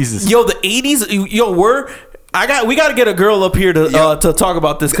 One pieces. Yo, the 80s. Yo, we got to get a girl up here to talk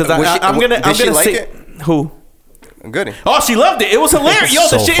about this because I'm gonna like say it? who. Goody. Oh, she loved it. It was hilarious. Yo,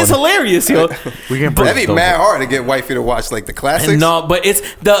 So the shit is funny. hilarious, yo. Weekend That'd Bernie's be dope. mad hard to get wifey to watch like the classics. No, but it's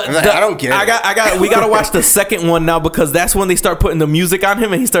I don't get it. We gotta watch the second one now because that's when they start putting the music on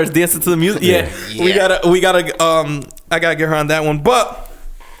him and he starts dancing to the music. Yeah. We gotta I gotta get her on that one. But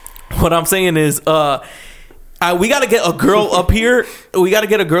what I'm saying is we gotta get a girl up here. We gotta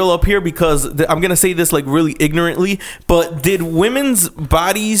get a girl up here because I'm gonna say this like really ignorantly, but did women's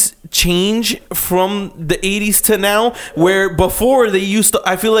bodies change from the 80s to now? Where before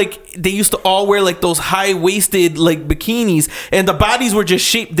I feel like they used to all wear like those high waisted like bikinis, and the bodies were just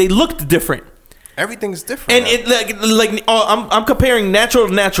shaped. They looked different. Everything's different. And now. it I'm comparing natural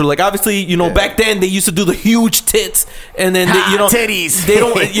to natural. Like obviously, you know, back then they used to do the huge tits, and then they, you know, titties. They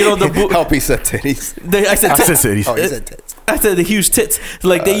don't, you know, the Help, he said titties. I said titties. Oh, he said tits. I said the huge tits.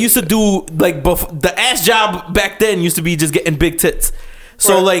 Like they used to do like the ass job back then used to be just getting big tits.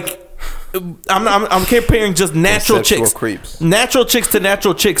 So Right. like. I'm comparing just natural Conceptual chicks, creeps. natural chicks to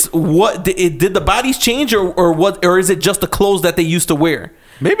natural chicks. What did the bodies change, or what, or is it just the clothes that they used to wear?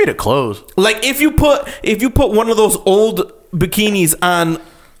 Maybe the clothes. Like if you put one of those old bikinis on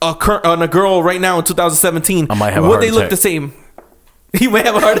a girl right now in 2017, I might have a would heart they look attack. the same? You might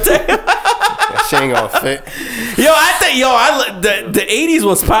have a heart attack. That shit ain't gonna fit. Yo, I think the 80s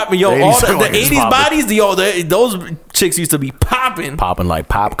was popping. Yo, The all 80s the was 80s popping. bodies. Those chicks used to be popping Like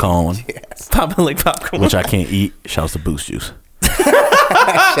popcorn, popping like popcorn. which I can't eat. Shouts to Boost Juice. Shout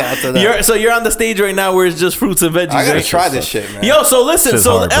out to that. You're on the stage right now where it's just fruits and veggies. I gotta right? try this shit, man. Yo, so listen, Shit's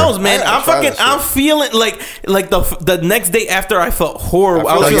so hard, the bro. L's, man, I gotta try I'm this feeling like the next day after I felt horrible.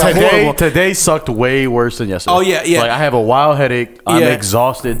 I I was feel feeling like horrible. Today sucked way worse than yesterday. Oh, yeah. Like I have a wild headache. I'm Yeah.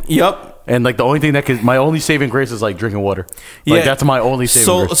 exhausted. Yep. And like the only thing my only saving grace is like drinking water. Like Yeah. that's my only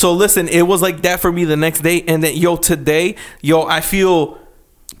saving grace. So listen, it was like that for me the next day, and then today, I feel.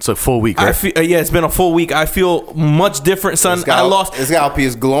 It's a full week, right? I feel it's been a full week. I feel much different, son. This guy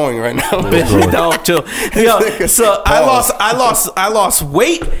is glowing right now. No, chill. Yo, so I lost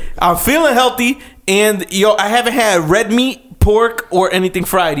weight. I'm feeling healthy, and I haven't had red meat, pork, or anything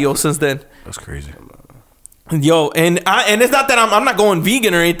fried, since then. That's crazy. Yo, and it's not that I'm not going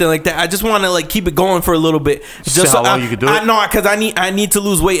vegan or anything like that. I just want to like keep it going for a little bit. See how long you can do it? No, because I need to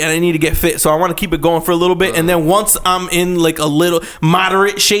lose weight and I need to get fit. So I want to keep it going for a little bit, and then once I'm in like a little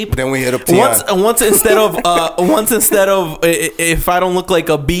moderate shape, Then we hit up Tion. once instead of if I don't look like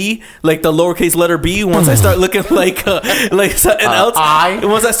a B, like the lowercase letter B, once I start looking like something else, I?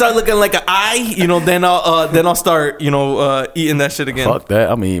 once I start looking like an I, then I'll start eating that shit again. Fuck that.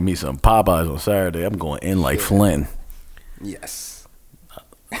 I'm eating me some Popeyes on Saturday. I'm going in like Flynn. Yes.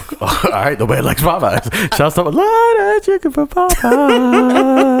 All right, nobody likes Popeyes. Shouts to Lord of Chicken for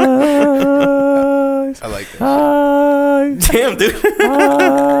Popeyes. I like that. Popeyes. Damn, dude.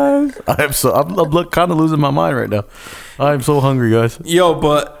 I'm kind of losing my mind right now. I'm so hungry, guys. Yo,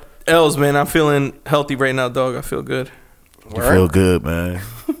 but Els, man, I'm feeling healthy right now, dog. I feel good. You feel good, man.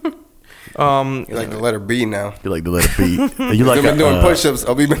 You like the letter B now. You like the letter B. You like I've been doing push-ups.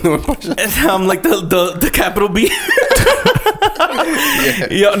 I've been doing push-ups. I'm like the capital B.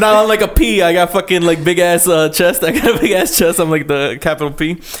 Yo, now I'm like a P. I got fucking like big ass chest. I got a big ass chest. I'm like the capital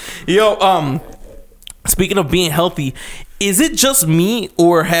P. Yo, speaking of being healthy, is it just me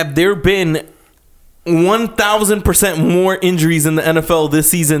or have there been 1,000% more injuries in the NFL this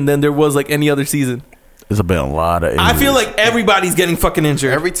season than there was like any other season? There's been a lot of injuries. I feel like everybody's getting fucking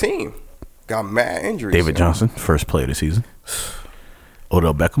injured. Every team got mad injuries. David Johnson, first play of the season.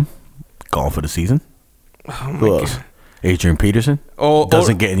 Odell Beckham, gone for the season. Who else? Adrian Peterson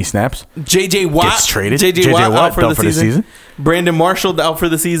doesn't get any snaps. JJ Watt Gets traded. JJ Watt out for done the for season. the season. Brandon Marshall out for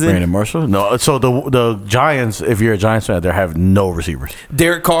the season. Brandon Marshall. No, so the Giants, if you're a Giants fan, they have no receivers.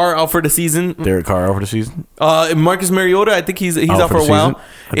 Derek Carr out for the season. Derek Carr over the season. Marcus Mariota, I think he's out for for a the while. season.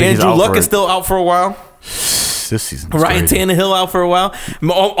 I think he's Andrew out Luck for is still out for a while. This season. Ryan Tannehill out for a while.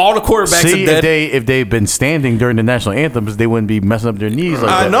 All the quarterbacks See, are dead. if they've been standing during the national anthems, they wouldn't be messing up their knees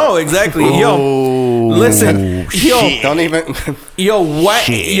like I that. know exactly. Yo, listen, Don't even.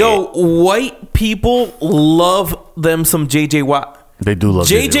 white people love them some JJ Watt. They do love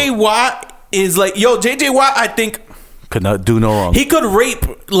JJ Watt is like, JJ Watt, I think could not do no wrong. he could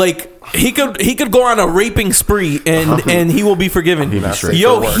rape, like he could go on a raping spree and he will be forgiven. He'd be straight.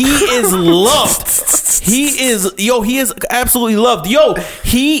 Yo, he is loved. He is absolutely loved. Yo,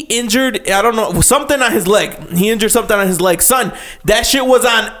 he injured, I don't know, something on his leg. He injured something on his leg. Son, that shit was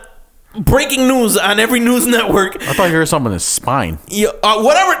on breaking news on every news network. I thought you heard something in his spine. Yo,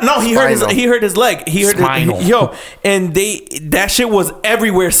 whatever. No, he hurt his leg. He hurt Spinal. and that shit was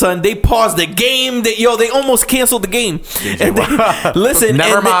everywhere, son. They paused the game. They almost canceled the game. And listen,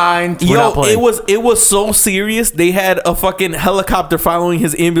 Never mind. We're not playing. it was so serious. They had a fucking helicopter following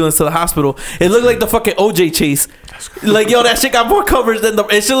his ambulance to the hospital. It looked like the fucking OJ chase. Like, that shit got more coverage than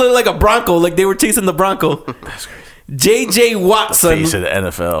it should look like a Bronco. Like they were chasing the Bronco. That's crazy. JJ Watson, Face of the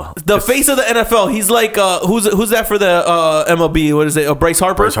NFL. the face of the NFL. He's like, who's that for the MLB? What is it? Bryce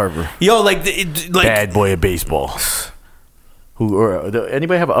Harper. Bryce Harper. Yo, like Bad boy of baseball.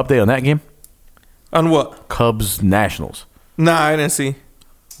 Anybody have an update on that game? on what? Cubs Nationals. Nah, I didn't see.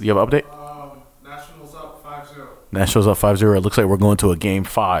 You have an update? Nationals up 5-0. Nationals up 5-0. It looks like we're going to a game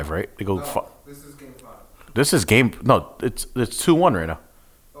 5, right? They go. This is game 5. This is game. No, it's 2-1 right now.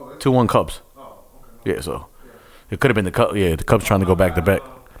 2-1 Cubs. Oh, Yeah, so it could have been the Cubs. Yeah, the Cubs trying to go back to back.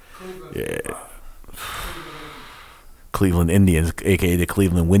 Yeah. Cleveland Indians, aka the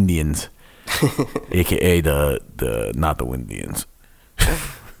Cleveland Windians, aka the not the Windians.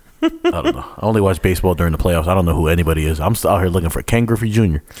 I don't know. I only watch baseball during the playoffs. I don't know who anybody is. I'm still out here looking for Ken Griffey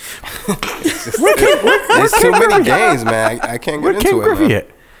Jr. There's too many games, man. I can't Where get Ken into Griffey it, man.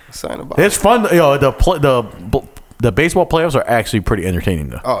 at? Sign about It's fun. Yo, the baseball playoffs are actually pretty entertaining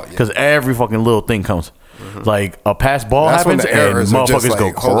though. Oh, yeah. Because every fucking little thing counts. Like a pass ball That's when happens the and errors are just motherfuckers go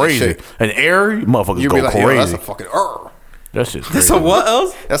like, holy crazy. shit. An error, motherfuckers You'd go be like, yo, crazy. that's a fucking error. That's just crazy. So what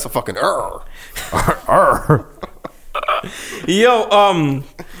else? That's a fucking error. Yo,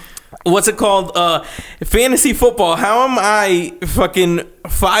 what's it called? Fantasy football. How am I fucking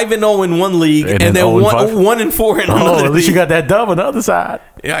 5-0 in one league And and, then then 0-5? 1-4 in another? Oh, at least you league? got that dub on the other side.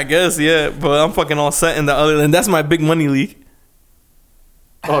 Yeah, I guess. Yeah, but I'm fucking all set in the other. And that's my big money league.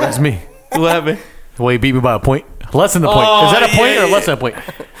 Oh, that's me. What happened? Well, he beat me by a point. Less than a point. Oh, Is that a point yeah, or less than a point?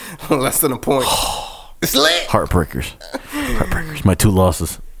 Less than a point. It's lit. Heartbreakers. Heartbreakers. My 2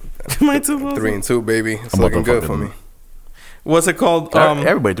 losses. My two losses. 3-2, baby. It's I'm looking about to good for fucking- me. What's it called?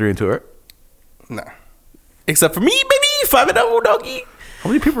 Everybody 3-2, right? Nah. Except for me, baby, 5-0, doggy. How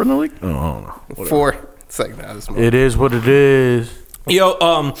many people are in the league? Oh, I don't know. Whatever. 4. It's like, nah, this It is what it is.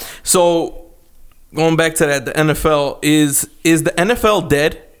 Yo, so going back to that, the NFL is the NFL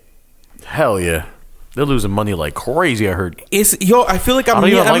dead? Hell yeah. They're losing money like crazy, I heard. I feel like I I'm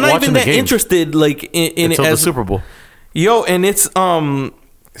don't even like not watching even the that games. interested like in it Until the as Super Bowl. yo, and it's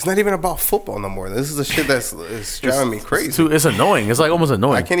It's not even about football no more. This is the shit that's driving me crazy. It's annoying. It's like almost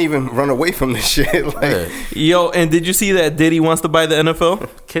annoying. I can't even run away from this shit. Like, Yeah. yo, and did you see that Diddy wants to buy the NFL?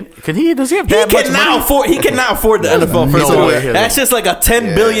 Can he? Does he have He that much cannot money? afford. He cannot afford the NFL. First no of all, way he that's just like a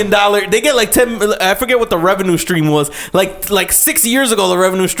 $10 billion. They get like 10. I forget what the revenue stream was. Like 6 years ago, the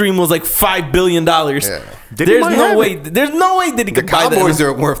revenue stream was like $5 billion. Yeah. Diddy There's might no have way. it. There's no way Diddy the could buy the Cowboys NFL.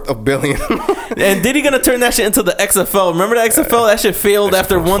 are worth $1 billion. And Diddy gonna turn that shit into the XFL. Remember the XFL? That shit failed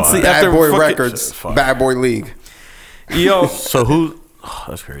after XFL one fine. season. Bad After boy fucking- records. Fuck. Bad boy league. Yo, So who? Oh,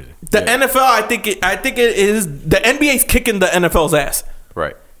 that's crazy. the NFL. I think it is the NBA's kicking the NFL's ass.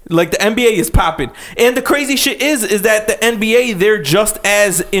 Right. Like the NBA is popping, and the crazy shit is that the NBA, they're just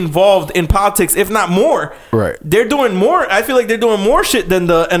as involved in politics, if not more. Right. They're doing more. I feel like they're doing more shit than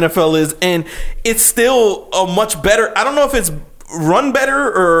the NFL is, and it's still a much better. I don't know if it's run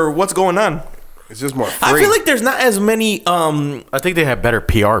better or what's going on. It's just more free. I feel like there's not as many. I think they have better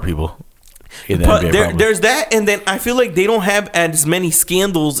PR people. In the But NBA, there, probably. there's that, and then I feel like they don't have as many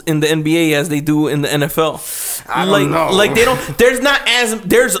scandals in the NBA as they do in the NFL. I don't like, know. like they don't. There's not as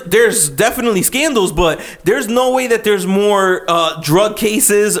there's definitely scandals, but there's no way that there's more drug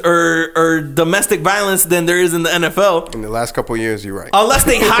cases or domestic violence than there is in the NFL, in the last couple of years, you're right. unless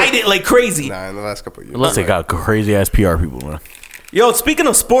they hide it like crazy. Nah, in the last couple of years. Unless they you're got crazy ass PR people, man. Yo, speaking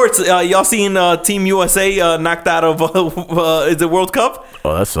of sports, y'all seen Team USA knocked out of is it World Cup?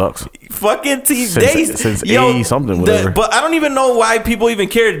 Oh, that sucks. Fucking team Since 80 something, whatever. but I don't even know why people even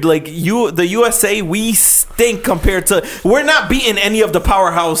cared. Like the USA, we stink compared to. We're not beating any of the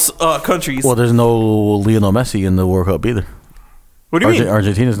powerhouse countries. Well, there's no Lionel Messi in the World Cup either. What do you mean?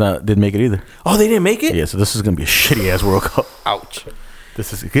 Argentina's didn't make it either. Oh, they didn't make it. Yeah, so this is gonna be a shitty ass World Cup. Ouch.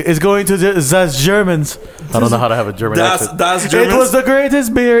 It's going to the Germans. I don't know how to have a German accent. Das It Germans? was the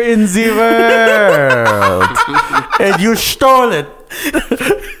greatest beer in the world, and you stole it.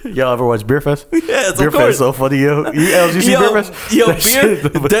 Y'all ever watch Beer Fest? Yes, Beer of Fest course. is so funny, yo. You see Beer Fest? Yo, That shit-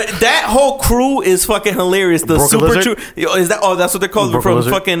 that whole crew is fucking hilarious. The Broken Super Lizard? Troop. Is that? Oh, that's what they're called Broken from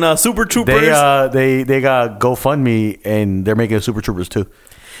Lizard? fucking Super Troopers. they got GoFundMe and they're making Super Troopers too.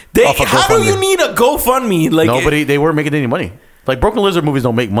 off of How do GoFundMe. you need a GoFundMe? Like Nobody, they weren't making any money. Like Broken Lizard movies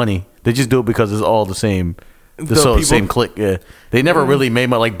don't make money. They just do it because it's all the same. The The people- same clique. Yeah, they never really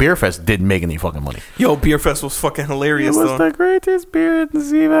made money. Like Beer Fest didn't make any fucking money. Yo, Beer Fest was fucking hilarious though. the greatest beer in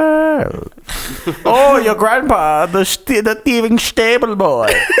the world. Oh, your grandpa, the thieving stable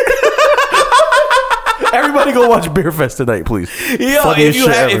boy. Everybody go watch Beer Fest tonight, please. Yo, Funniest shit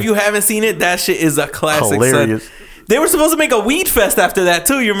ever. if you haven't seen it, that shit is a classic. son. Hilarious. They were supposed to make a weed fest after that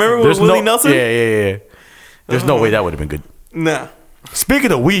too. You remember with Willie Nelson? Yeah. There's no way that would have been good. Nah.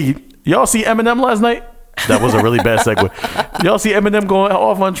 Speaking of weed, y'all see Eminem last night? That was a really bad segue. Y'all see Eminem going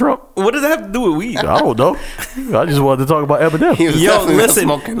off on Trump? What does that have to do with weed? I don't know. I just wanted to talk about Eminem. He was Yo, definitely not listen,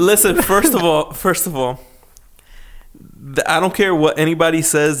 smoking. listen. First of all, I don't care what anybody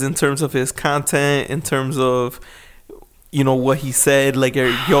says in terms of his content, in terms of what he said. Like,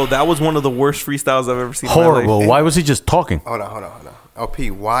 yo, that was one of the worst freestyles I've ever seen. in my life. Horrible. Why was he just talking? Hold on.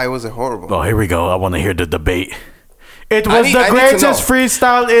 LP, why was it horrible? Oh, here we go. I want to hear the debate. It I was need- the I need to greatest know.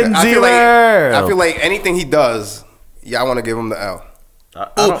 freestyle in I the feel world. I feel like anything he does, I want to give him the L.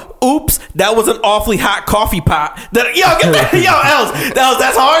 Oops, that was an awfully hot coffee pot. That get that, Els,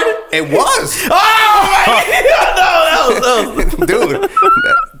 that's hard. It was, Oh my God, no, Els. dude.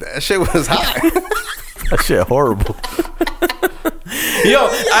 That shit was hot. That shit horrible. Yo,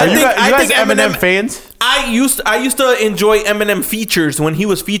 Are you guys Eminem fans? I used to enjoy Eminem features when he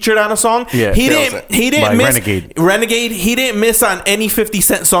was featured on a song. Yeah. he Kills didn't Like miss Renegade. Renegade. He didn't miss on any 50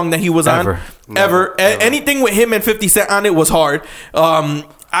 Cent song that he was Ever. on ever. Anything with him and 50 Cent on it was hard.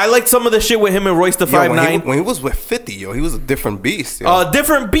 I liked some of the shit with him and Royce the Yo, 5'9". when he was with 50, he was a different beast. Yo.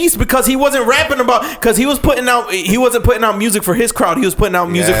 Different beast because he wasn't rapping about because he wasn't putting out music for his crowd. He was putting out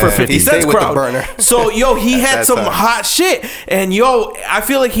music for Yeah, 50 he stayed Cent's with the crowd. burner. So he had that some time. hot shit. And I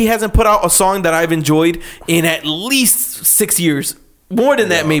feel like he hasn't put out a song that I've enjoyed in at least 6 years. More than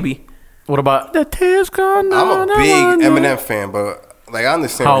that, maybe. What about the tears gone I'm a down, big down, Eminem fan, but like I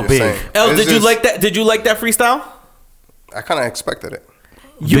understand How what big? you're saying. El, It's did you just- like that? Did you like that freestyle? I kind of expected it.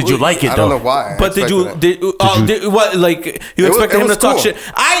 Did you like it I though? don't know why. I But did you expected it. what like you It was- expected it him to was talk cool. shit?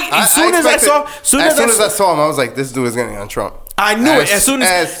 As soon as I saw him, I was like, this dude is getting on Trump. I knew it. As soon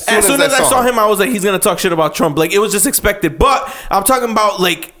as I saw him, I was like, he's gonna talk shit about Trump. Like it was just expected. But I'm talking about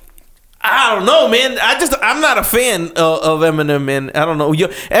like I don't know, man. I'm not a fan of Eminem, man. I don't know.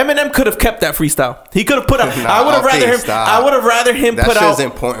 Eminem could have kept that freestyle. He could have put out. Nah, I would have okay, rather him. stop. I would have rather him That put shit out. is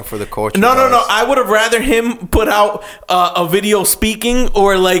important for the culture. No. guys. I would have rather him put out a video speaking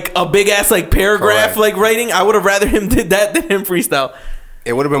or like a big ass like paragraph Correct. like writing. I would have rather him did that than him freestyle.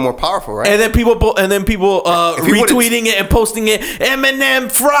 It would have been more powerful, right? And then people If he would've- retweeting it and posting it.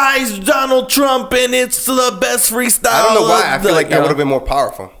 Eminem fries Donald Trump, and it's the best freestyle. I don't know why. I of feel like that the- would have been more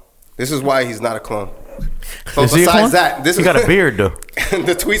powerful. This is why he's not a clone. So Is he a clone? besides that, this He is got a beard though.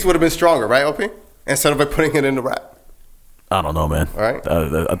 the tweets would have been stronger, right, OP? Instead of putting it in the rap. I don't know, man. All right.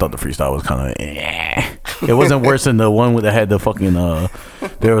 I thought the freestyle was kind of. It wasn't worse than the one that had the fucking.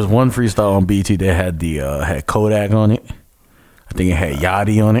 There was one freestyle on BT that had the had Kodak on it. I think it had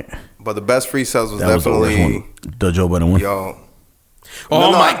Yachty on it. But the best freestyles was That was the worst definitely one. The Joe Budden one. yo. Oh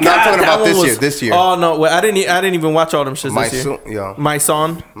No, my not god! talking that about one this was- year. This year, Oh no! Wait, I didn't even watch all them shits my this year. yo, My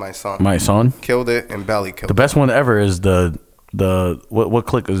son. my son My son. killed it and Belly killed The best one ever is the what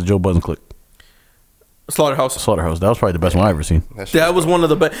click is Joe Budden click? Slaughterhouse. Slaughterhouse. That was probably the best one I ever seen. it. Shit That was one of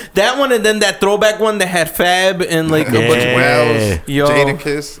the best. That one and then that throwback one that had Fab and like a bunch of Yeah. Wells, Yo.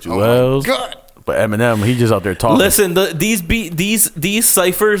 Jadakiss, Wells. Oh my god. But Eminem, he just out there talking. Listen, these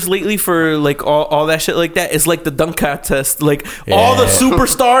ciphers lately for like all that shit like that is like the dunk contest. Like all the Yeah.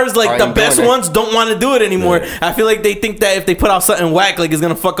 superstars, like I the ain't best doing it. ones, don't want to do it anymore. Yeah. I feel like they think that if they put out something whack, like it's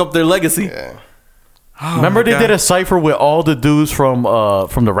gonna fuck up their legacy. Yeah. Remember they God. did a cipher with all the dudes from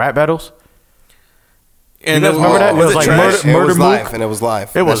the rap battles? And You guys it remember that? It was it like trash? Murder it was Mook? live, and it was live.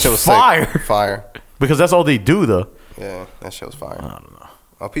 It That was shit fire. sick. Fire. Because that's all they do though. Yeah, that shit was fire. I don't know.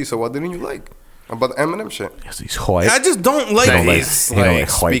 OP, so what didn't you like about the Eminem shit? Yes, he's white. I just don't like Don't it. like- He's you don't like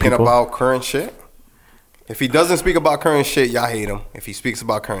like white speaking people? about current shit. If he doesn't speak about current shit, y'all hate him. If he speaks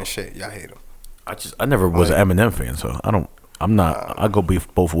about current shit, y'all hate him. I never was an Eminem fan, so I'm not. I go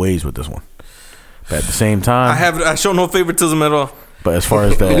both ways with this one. But at the same time, I show no favoritism at all. but as far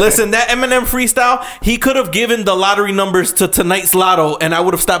as that, Listen, that Eminem freestyle, he could have given the lottery numbers to tonight's lotto, and I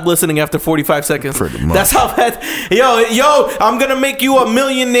would have stopped listening after 45 seconds. Pretty much. That's how bad. Yo, I'm gonna make you a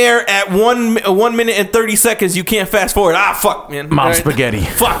millionaire at 1 minute and 30 seconds. You can't fast forward. Fuck, man. Mom All right. spaghetti.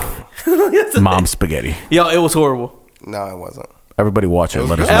 Fuck. Mom spaghetti. Yo, it was horrible. No, it wasn't. Everybody watch it.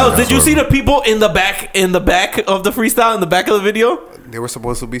 Let us know. Els, did you see the people in the back of the freestyle, in the back of the video? They were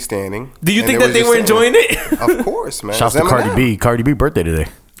supposed to be standing. Do you and think that they just were standing. enjoying it? Of course, man. Shouts It's to Cardi Eminem. B. Cardi B birthday today.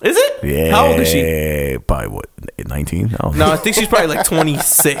 Is it? Yeah. How old is she? Probably what? 19? I don't No, know. I think she's probably like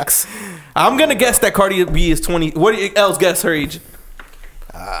 26. I'm gonna guess that Cardi B is 20. What do you else guess her age?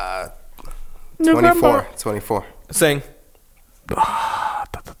 24. Saying.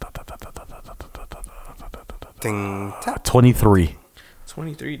 Ding, tap. 23.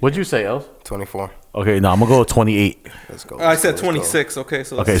 23. What'd you say, Els? 24. Okay, no, I'm gonna go with 28. Let's go. I said let's go. 26. Okay,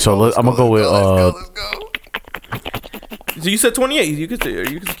 so Okay, so I'm gonna go with Let's go. so you said 28. You could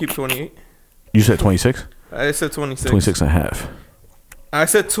keep 28. you said 26? I said 26. 26 and a half. I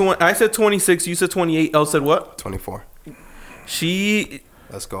said 26. You said 28. Elle said what? 24. She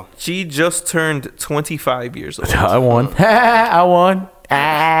Let's go. just turned 25 years old. I won. I won.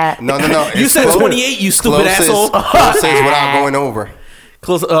 No. You it's said close- 28. You stupid asshole. Closest without going over.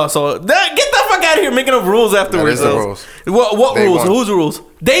 Close. So get the fuck out of here making up rules afterwards. That is the Elle. rules. What Day rules? one. Whose rules?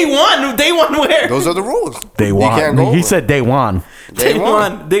 Day one. Day one. Where? Those are the rules. Day You one. can't go He over. said day one. Day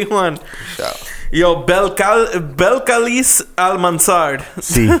one. Day one. Shout. Yo, Belcalis Almanzar.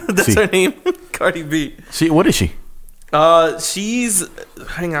 See, That's see. her name. Cardi B. What is she? She's.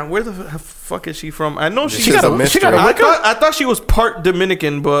 Hang on. Where the fuck is she from? I know she's. She got a mystery. I thought she was part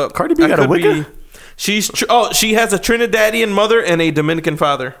Dominican, but Cardi B I got a could Wicca? be- She's she has a Trinidadian mother and a Dominican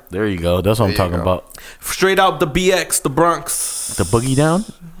father. There you go. That's what I'm There you talking go. about. Straight out the BX, the Bronx, The boogie down,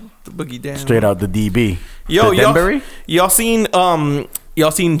 the boogie down. straight out the DB. Yo, the y'all, Denbury? y'all seen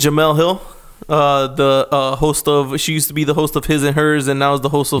Jamel Hill, the host of. She used to be the host of His and Hers, and now is the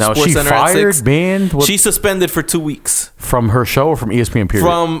host of Now Sports she Center at 6. fired, banned. What, She's suspended for 2 weeks from her show or from ESPN? Period.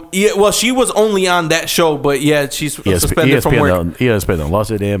 well, she was only on that show, but yeah, she's suspended ESPN from work. ESPN lost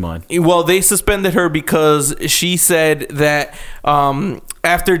their damn mind. Well, they suspended her because she said that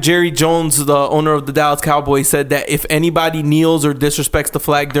after Jerry Jones, the owner of the Dallas Cowboys, said that if anybody kneels or disrespects the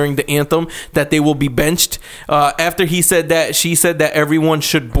flag during the anthem, that they will be benched. After he said that, she said that everyone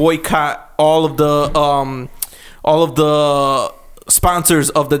should boycott all of the sponsors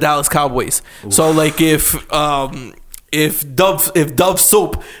of the Dallas Cowboys. Oof. So, like, if Dove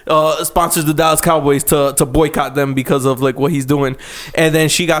Soap sponsors the Dallas Cowboys, to boycott them because of like what he's doing, and then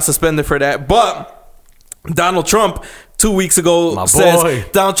she got suspended for that. But Donald Trump 2 weeks ago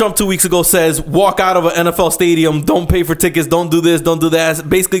says walk out of an NFL stadium, don't pay for tickets, don't do this, don't do that.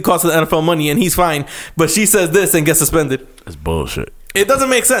 Basically costing the NFL money, and he's fine. But she says this and gets suspended. That's bullshit. It doesn't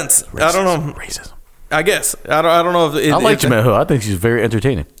make sense. Racism, I don't know. Racism. I guess I don't know if it, I like Jamel Hill. I think she's very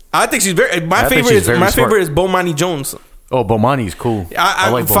entertaining. I think she's very. My I think favorite she's is very smart. Bomani Jones. Oh, Bomani's cool. I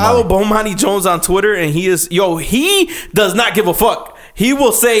like follow Bomani. Bomani Jones on Twitter, and he does not give a fuck. He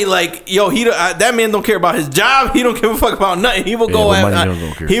will say like, that man don't care about his job. He don't give a fuck about nothing. He will go Bomani Jones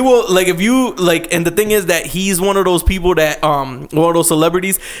don't care. he will like, if you like, and the thing is that he's one of those people that one of those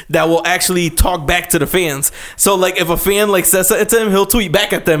celebrities that will actually talk back to the fans. So like, if a fan like says something to him, he'll tweet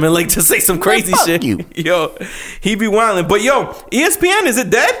back at them and like just say some crazy shit. You. Yo, he be wilding. But yo, ESPN, is it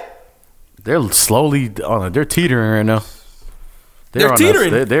dead? They're slowly on it. They're teetering right now. They're on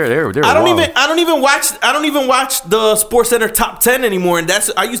teetering. us. They're I don't wild. even watch the Sports Center Top 10 anymore, and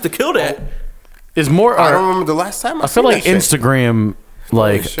I used to kill that. It's more. I don't remember the last time I feel like Instagram.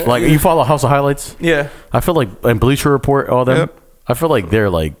 Instagram, like you follow House of Highlights. Yeah. I feel like and Bleacher Report, all them. Yep. I feel like they're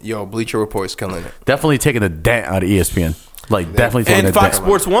like Yo, Bleacher Report's killing it. definitely taking a dent out of ESPN. Like definitely taking And a Fox dent.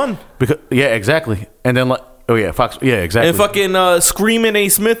 Sports 1. Because exactly. And then like Fox. Yeah, exactly. And fucking Screaming A.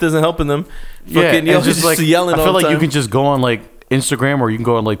 Smith isn't helping them. Fucking, and just like yelling I all feel the like you time. can just go on like Instagram or you can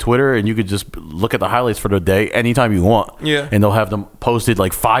go on like Twitter and you could just look at the highlights for the day anytime you want. Yeah. And they'll have them posted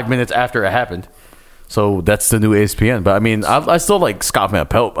like 5 minutes after it happened. So that's the new ESPN. But I mean, I still like Scott Van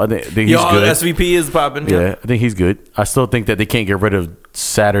Pelt. I think he's good. SVP is popping. Yeah, I think he's good. I still think that they can't get rid of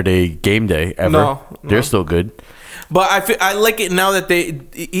Saturday game day ever. No. They're still good. But I like it now that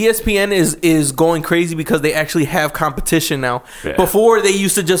ESPN is going crazy because they actually have competition now. Yeah. Before they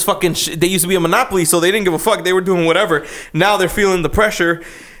used to just fucking they used to be a monopoly, so they didn't give a fuck. They were doing whatever. Now they're feeling the pressure,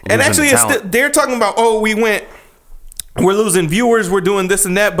 and Losing actually talent. they're talking about we're losing viewers, we're doing this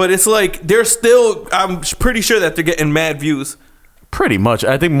and that, but it's like they're still. I'm pretty sure that they're getting mad views. Pretty much.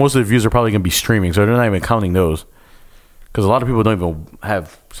 I think most of the views are probably going to be streaming, so they're not even counting those. Because a lot of people don't even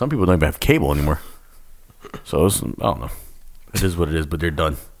have. Some people don't even have cable anymore. So I don't know. It is what it is, but they're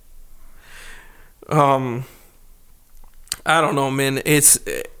done. I don't know, man.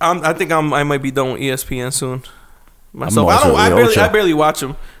 I think I might be done with ESPN soon. Myself, I barely watch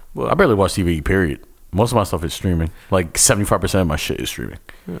them. I barely watch TV. Period. Most of my stuff is streaming. Like 75% of my shit is streaming.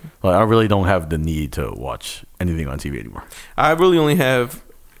 Yeah. Like I really don't have the need to watch anything on TV anymore. I really only have.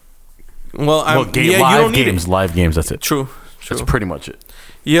 Live games. That's it. True. That's pretty much it.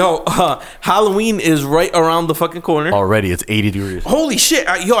 Yo, Halloween is right around the fucking corner. Already, it's 80 degrees. Holy shit.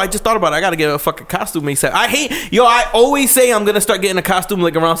 I just thought about it. I got to get a fucking costume made. I always say I'm going to start getting a costume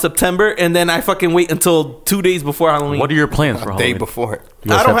like around September, and then I fucking wait until 2 days before Halloween. What are your plans for Halloween? Day before.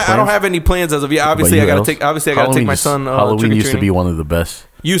 I don't have any plans as of yet. Obviously, I got to take my son. Halloween used to be one of the best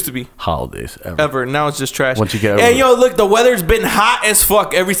Used to be holidays ever. Now it's just trash. Once you get over and yo, look, the weather's been hot as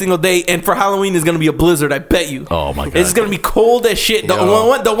fuck every single day, and for Halloween is gonna be a blizzard. I bet you. Oh my god, it's gonna be cold as shit.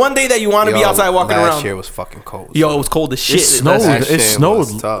 The one day that you want to be outside walking around. Last year was fucking cold. Yo, it was cold as shit. It snowed. It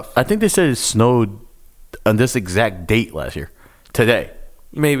snowed. tough. I think they said it snowed on this exact date last year. Today,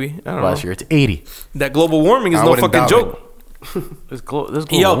 maybe I don't know. Last year it's 80. That global warming is no fucking joke. This global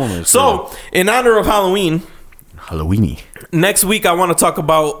warming is so in honor of Halloween. Halloweeny. Next week, I want to talk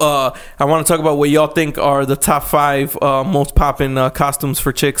about what y'all think are the top 5 most popping costumes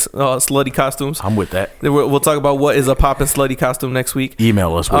for chicks, slutty costumes. I'm with that. We'll talk about what is a poppin' slutty costume next week.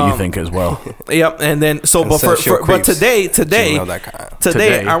 Email us what you think as well. Yep, and then today,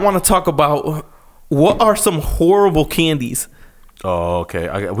 I want to talk about What are some horrible candies? Oh,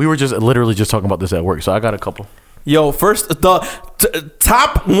 okay. We were just literally just talking about this at work, so I got a couple. Yo, first the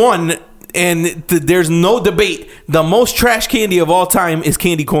top one, and there's no debate. The most trash candy of all time is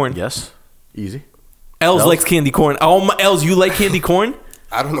candy corn. Yes, easy. Els likes candy corn. Oh my, Els, you like candy corn?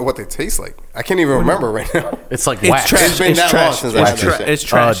 I don't know what they taste like. I can't even remember right now. It's like It's wax. trash. It's been that long since I had that shit. It's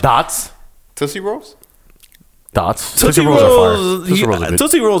trash. Dots. Tootsie Rolls? Dots. Tootsie Rolls are Rolls, fire. Tootsie Rolls are good.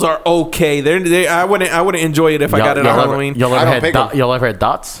 Tootsie Rolls are okay. I wouldn't enjoy it if I got it on Halloween. Y'all I ever don't had pick 'em. y'all ever had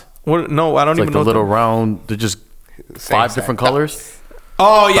dots? What? No, I don't It's like even the know. little round. They're just Same 5 size. different colors.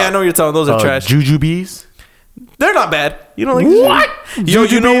 Oh yeah, I know what you're talking. Those are trash. Jujubes. They're not bad. You don't like What? Yo,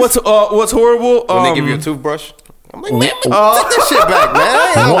 you know what's horrible? When they give you a toothbrush? I'm like, man, take that shit back, man.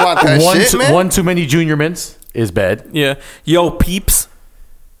 I don't want that shit, man. One too many Junior Mints is bad. yeah. Yo, Peeps.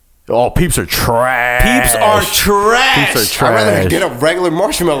 Oh, Peeps are trash. Peeps are trash. Peeps are I'd rather trash. get a regular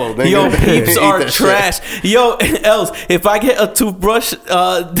marshmallow than Yo, Peeps eat are that shit. trash. Yo, Els, if I get a toothbrush,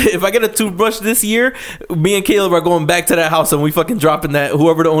 this year, me and Caleb are going back to that house and we fucking dropping that,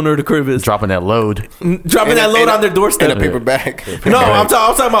 whoever the owner of the crib is, Dropping that load. dropping that load on their doorstep. In a paper bag. No, I'm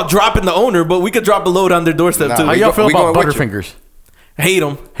talking about dropping the owner, but we could drop a load on their doorstep Nah, too. How we y'all go- feel we about going with you. Butterfingers? Hate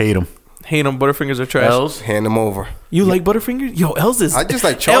them. Hate them. Hate them. Butterfingers are trash. Els? Hand them over. You like Butterfingers? Yo, Els is. I just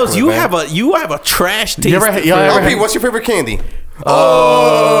like chocolate, Els, you man. have a trash taste. You ever LP, what's your favorite candy?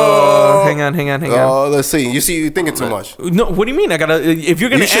 Hang on. Oh, let's see. You're thinking too much. No, what do you mean? I gotta. If you're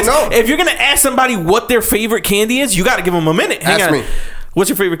gonna You should ask, know. if you're gonna ask somebody what their favorite candy is, you gotta give them a minute. Hang Ask on. me. What's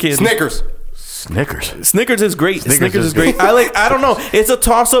your favorite candy? Snickers. Snickers. Snickers is great. Snickers is is great. I don't know. It's a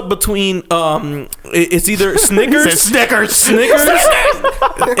toss up between it's either Snickers. Snickers. Snickers.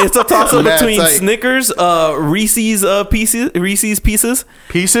 It's a toss up Mad between tight. Snickers, Reese's Pieces.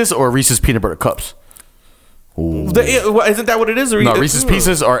 Pieces or Reese's peanut butter cups? Ooh. Isn't that what it is? No, Reese's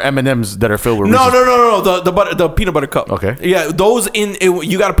Pieces are M&Ms that are filled with No, Reese's. the peanut butter cup. Okay. Yeah, those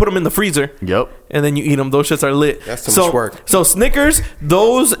you got to put them in the freezer. Yep. And then you eat them. Those shits are lit. That's too much work. So Snickers,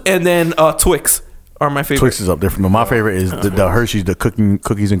 those, and then Twix are my favorite. Twix is up there for me. My favorite is the Hershey's, the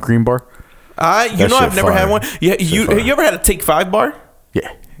cookies and cream bar. You That know, shit I've never had fire. one. Yeah, Shit you fire. ever had a Take 5 bar?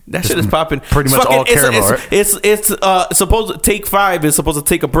 Yeah. That shit is popping. Pretty much all caramel, right? It's supposed Take 5 is supposed to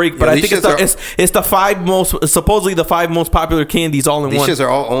take a break, but Yeah, I these think shits it's the five most popular candies all in These one. shits are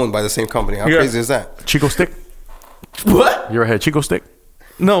all owned by the same company. How Yeah. crazy is that? Chico stick? What? You ever had Chico stick?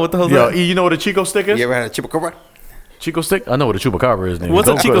 No, what the hell is Yo, that? you know what a Chico stick is? You ever had a chupacabra? Chico stick? I know what a chupacabra is. Nigga. What's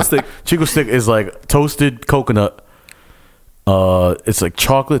a Don't Chico go- stick? Chico stick is like toasted coconut. It's like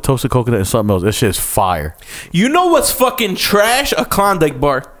chocolate, toasted coconut, and something else. That shit is fire. You know what's fucking trash? A Klondike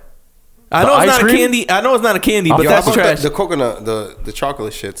bar. I The know it's ice not cream? a candy. I know it's not a candy, but Yo, that's how about trash. The coconut, the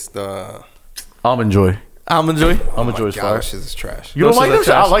chocolate shits. The Almond Joy. Almond Joy. Almond Joy is God, fire. that shit is trash. You don't Those like shits them are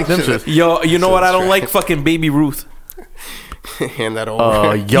shit? I trash. like them Shit. shit. Yo, you know what? I don't trash. like fucking Baby Ruth. Hand that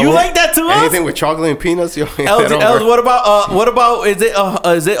over. Yellow. You like that too? Els? Anything with chocolate and peanuts, yo, hand Els, that Els, over. what about is it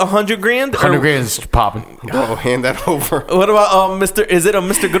 $100 grand? 100 grand's popping. Oh, hand that over. What about Mr. Is it a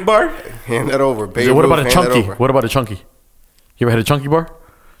Mr. Good bar? Hand that over, baby. What about a Hand that chunky? over. What about a chunky? You ever had a chunky bar?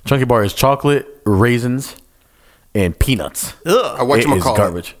 Chunky bar is chocolate, raisins, and peanuts. Ugh. What It you is call it?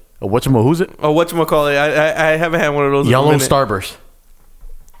 garbage. Who's it? Oh, whatchamacallit? I haven't had one of those. Yellow in a minute. Starburst.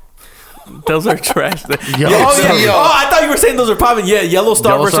 Those are trash. Yellow Oh, Starburst. I thought you were saying those are popping. Yeah, yellow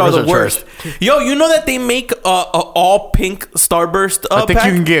Starbursts are Starbursts the are worst. Yo, you know that they make a all pink Starburst I think pack?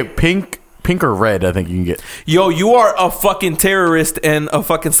 you can get pink or red. I think you can get. Yo, you are a fucking terrorist and a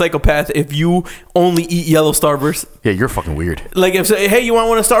fucking psychopath if you only eat yellow Starburst. Yeah, you're fucking weird. Like if say, hey, you want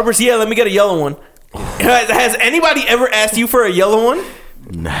one of Starburst? Yeah, let me get a yellow one. Has anybody ever asked you for a yellow one?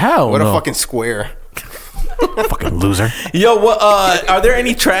 Hell What no. a fucking square. fucking loser. Yo, what? Are there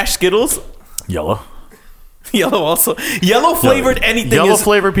any trash Skittles? Yellow. Yellow also. Yellow flavored anything Yellow is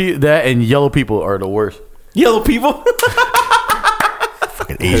flavored that and yellow people are the worst. yellow people.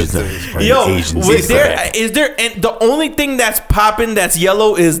 Fucking Asians. Yo, Asians. is there and the only thing that's popping that's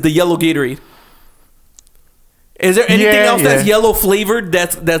yellow is the yellow Gatorade. Is there anything Yeah, else that's yeah. yellow flavored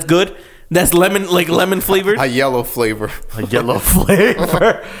that's good? That's lemon flavored? A yellow flavor. A yellow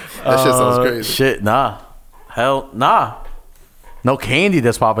flavor. That shit sounds crazy. Shit, nah. Hell, nah. No candy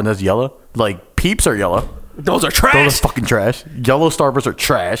that's popping that's yellow. Like Peeps are yellow. Those are Those trash. are fucking trash. Yellow Starbursts are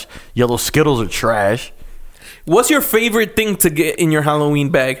trash. Yellow Skittles are trash. What's your favorite thing to get in your Halloween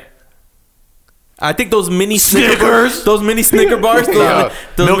bag? I think those mini Snickers, those mini Snicker bars, those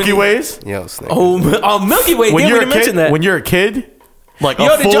Milky mini- Ways. Yo, Snake. Oh, Milky Way. When Damn, we you're a didn't mention kid, that. when you're a kid, like Yo,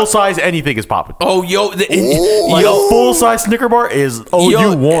 a did y'all- full size anything is popping. Oh, yo, Like a full size Snicker bar is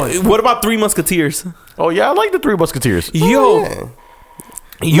you won. What about Three Musketeers? Oh yeah, I like the Three Musketeers. Yo, Yeah.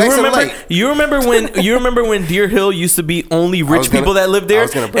 Nice and light. You remember when Deer Hill used to be only rich people that lived there,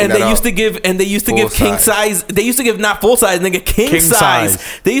 and they used to give king size. They used to give not full size, nigga, king size.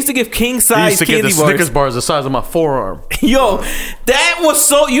 They used to give king size candy bars. Snickers bars the size of my forearm. Yo, that was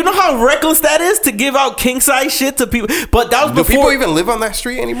so. You know how reckless that is to give out king size shit to people. But that was Do before. people even live on that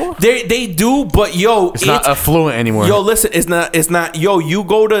street anymore? They do, but yo, It's not affluent anymore. Yo, listen, it's not. Yo, you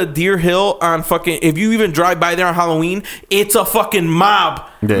go to Deer Hill on fucking. If you even drive by there on Halloween, it's a fucking mob.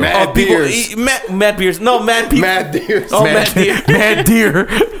 Yeah. Mad Deers. Mad Beers. No, Mad people. Mad Deers. Oh, Mad Deer. Mad Deer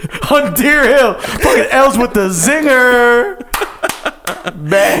on Deer Hill. Fucking L's with the zinger.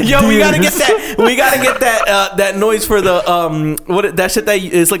 Mad Yo, we gotta Deers. get that. We gotta get that. That noise for the what that shit that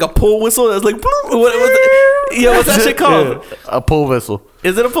is like a pull whistle. That's like what's that shit called? Yeah, a pull whistle.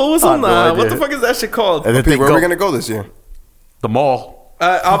 Is it a pull whistle? I have no Nah. What idea. the fuck is that shit called? And then Pete, they where go are we gonna go this year? the mall.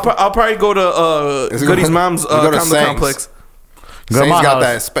 I'll probably go to Is it Goody's go- mom's we go to condo Sam's. complex. Go to Saints my got house.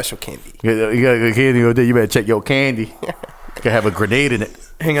 that special candy. You got good candy over there. You better check your candy. Could have a grenade in it.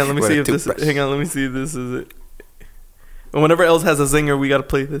 Hang on, let me With see a if this. toothbrush. Hang on, let me see if this is it. And whenever Els has a zinger, we gotta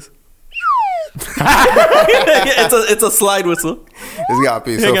play this. it's a slide whistle. It's gotta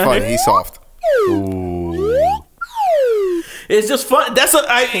be so Hang on. funny. He's soft. It's just fun.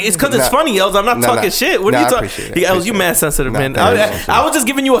 It's because it's Nah. funny, Els. I'm not Nah, talking nah. shit. What Nah, are I you talking? appreciate it. Els, you Appreciate mad it. sensitive, Nah, man. thank you. I was just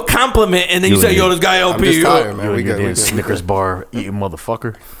giving you a compliment, and then you said, "Yo, this guy LP." I'm just tired, man. You We and your good. damn Snickers bar eating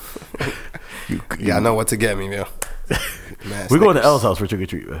motherfucker. Yeah, I know what to get me, man. Man, We're going to Snickers. L's house for trick or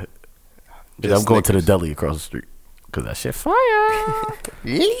treat. Right? Just I'm going to the Snickers. deli across the street because that shit fire.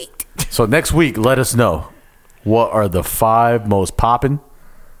 Yeet. So next week, let us know what are the 5 most popping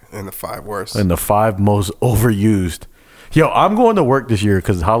And the 5 worst. and the 5 most overused. Yo, I'm going to work this year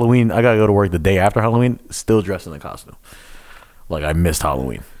because Halloween. I gotta go to work the day after Halloween, still dressed in a costume. Like I missed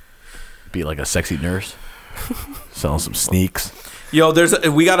Halloween. Be like a sexy nurse, selling some sneaks. Yo,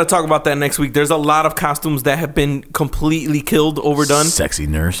 we got to talk about that next week. There's a lot of costumes that have been completely killed, overdone. Sexy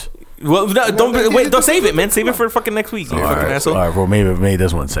nurse. Well, don't save it, man. Save it for fucking next week. You fucking asshole. All right, well maybe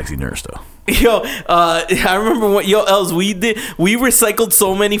this one sexy nurse though. Yo, I remember when Els, we recycled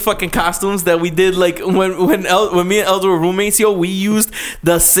so many fucking costumes that we did like when me and Els were roommates. Yo, we used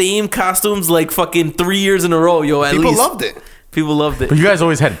the same costumes like fucking 3 years in a row. Yo, at People least loved it. People loved it. But you guys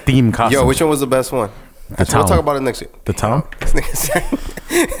always had theme costumes. Yo, which one was the best one? Actually, town. we'll talk about it next week. The town? This nigga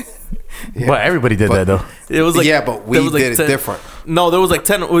said- Yeah. But everybody did that though. It was like Yeah, but we there was, like, did it 10 different. No, there was like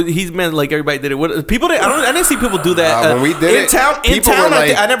 10. He's meant like everybody did it. What people did? I didn't see people do that When we did in it, town. In people town, were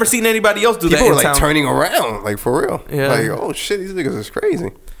like- I never seen anybody else do that. People In were like town. turning around, like for real. Yeah. Like, oh shit, these niggas is crazy.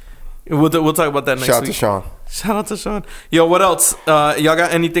 We'll talk about that next Shout out week. to Sean. Shout out to Sean. Yo, what else? Y'all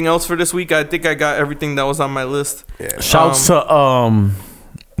got anything else for this week? I think I got everything that was on my list. Yeah. Shouts to go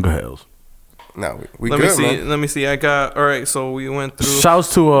ahead. Els. No, we Let good, me see. man. Let me see. I got. All right. So we went through.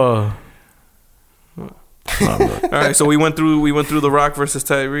 Shouts to All right, so we went through The Rock versus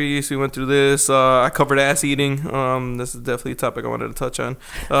Tyrese. We went through this. I covered ass eating. This is definitely a topic I wanted to touch on.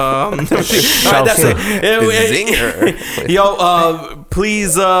 All right, that's it. Zinger. Yo,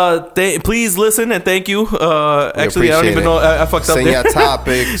 please listen and thank you. Actually, I don't appreciate even it. know. I fucked up Send there. your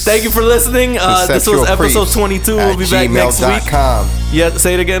topics. Thank you for listening. This was episode 22. We'll be back next week. gmail.com. Yeah,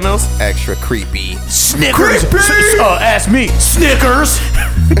 say it again, Nels. Extra creepy. Snickers. Ask me. Snickers.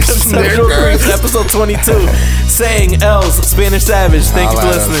 Snickers. Episode 22. Saying Els, Spanish Savage. Thank you for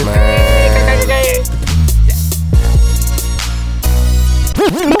Holla at us, listening.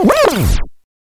 man.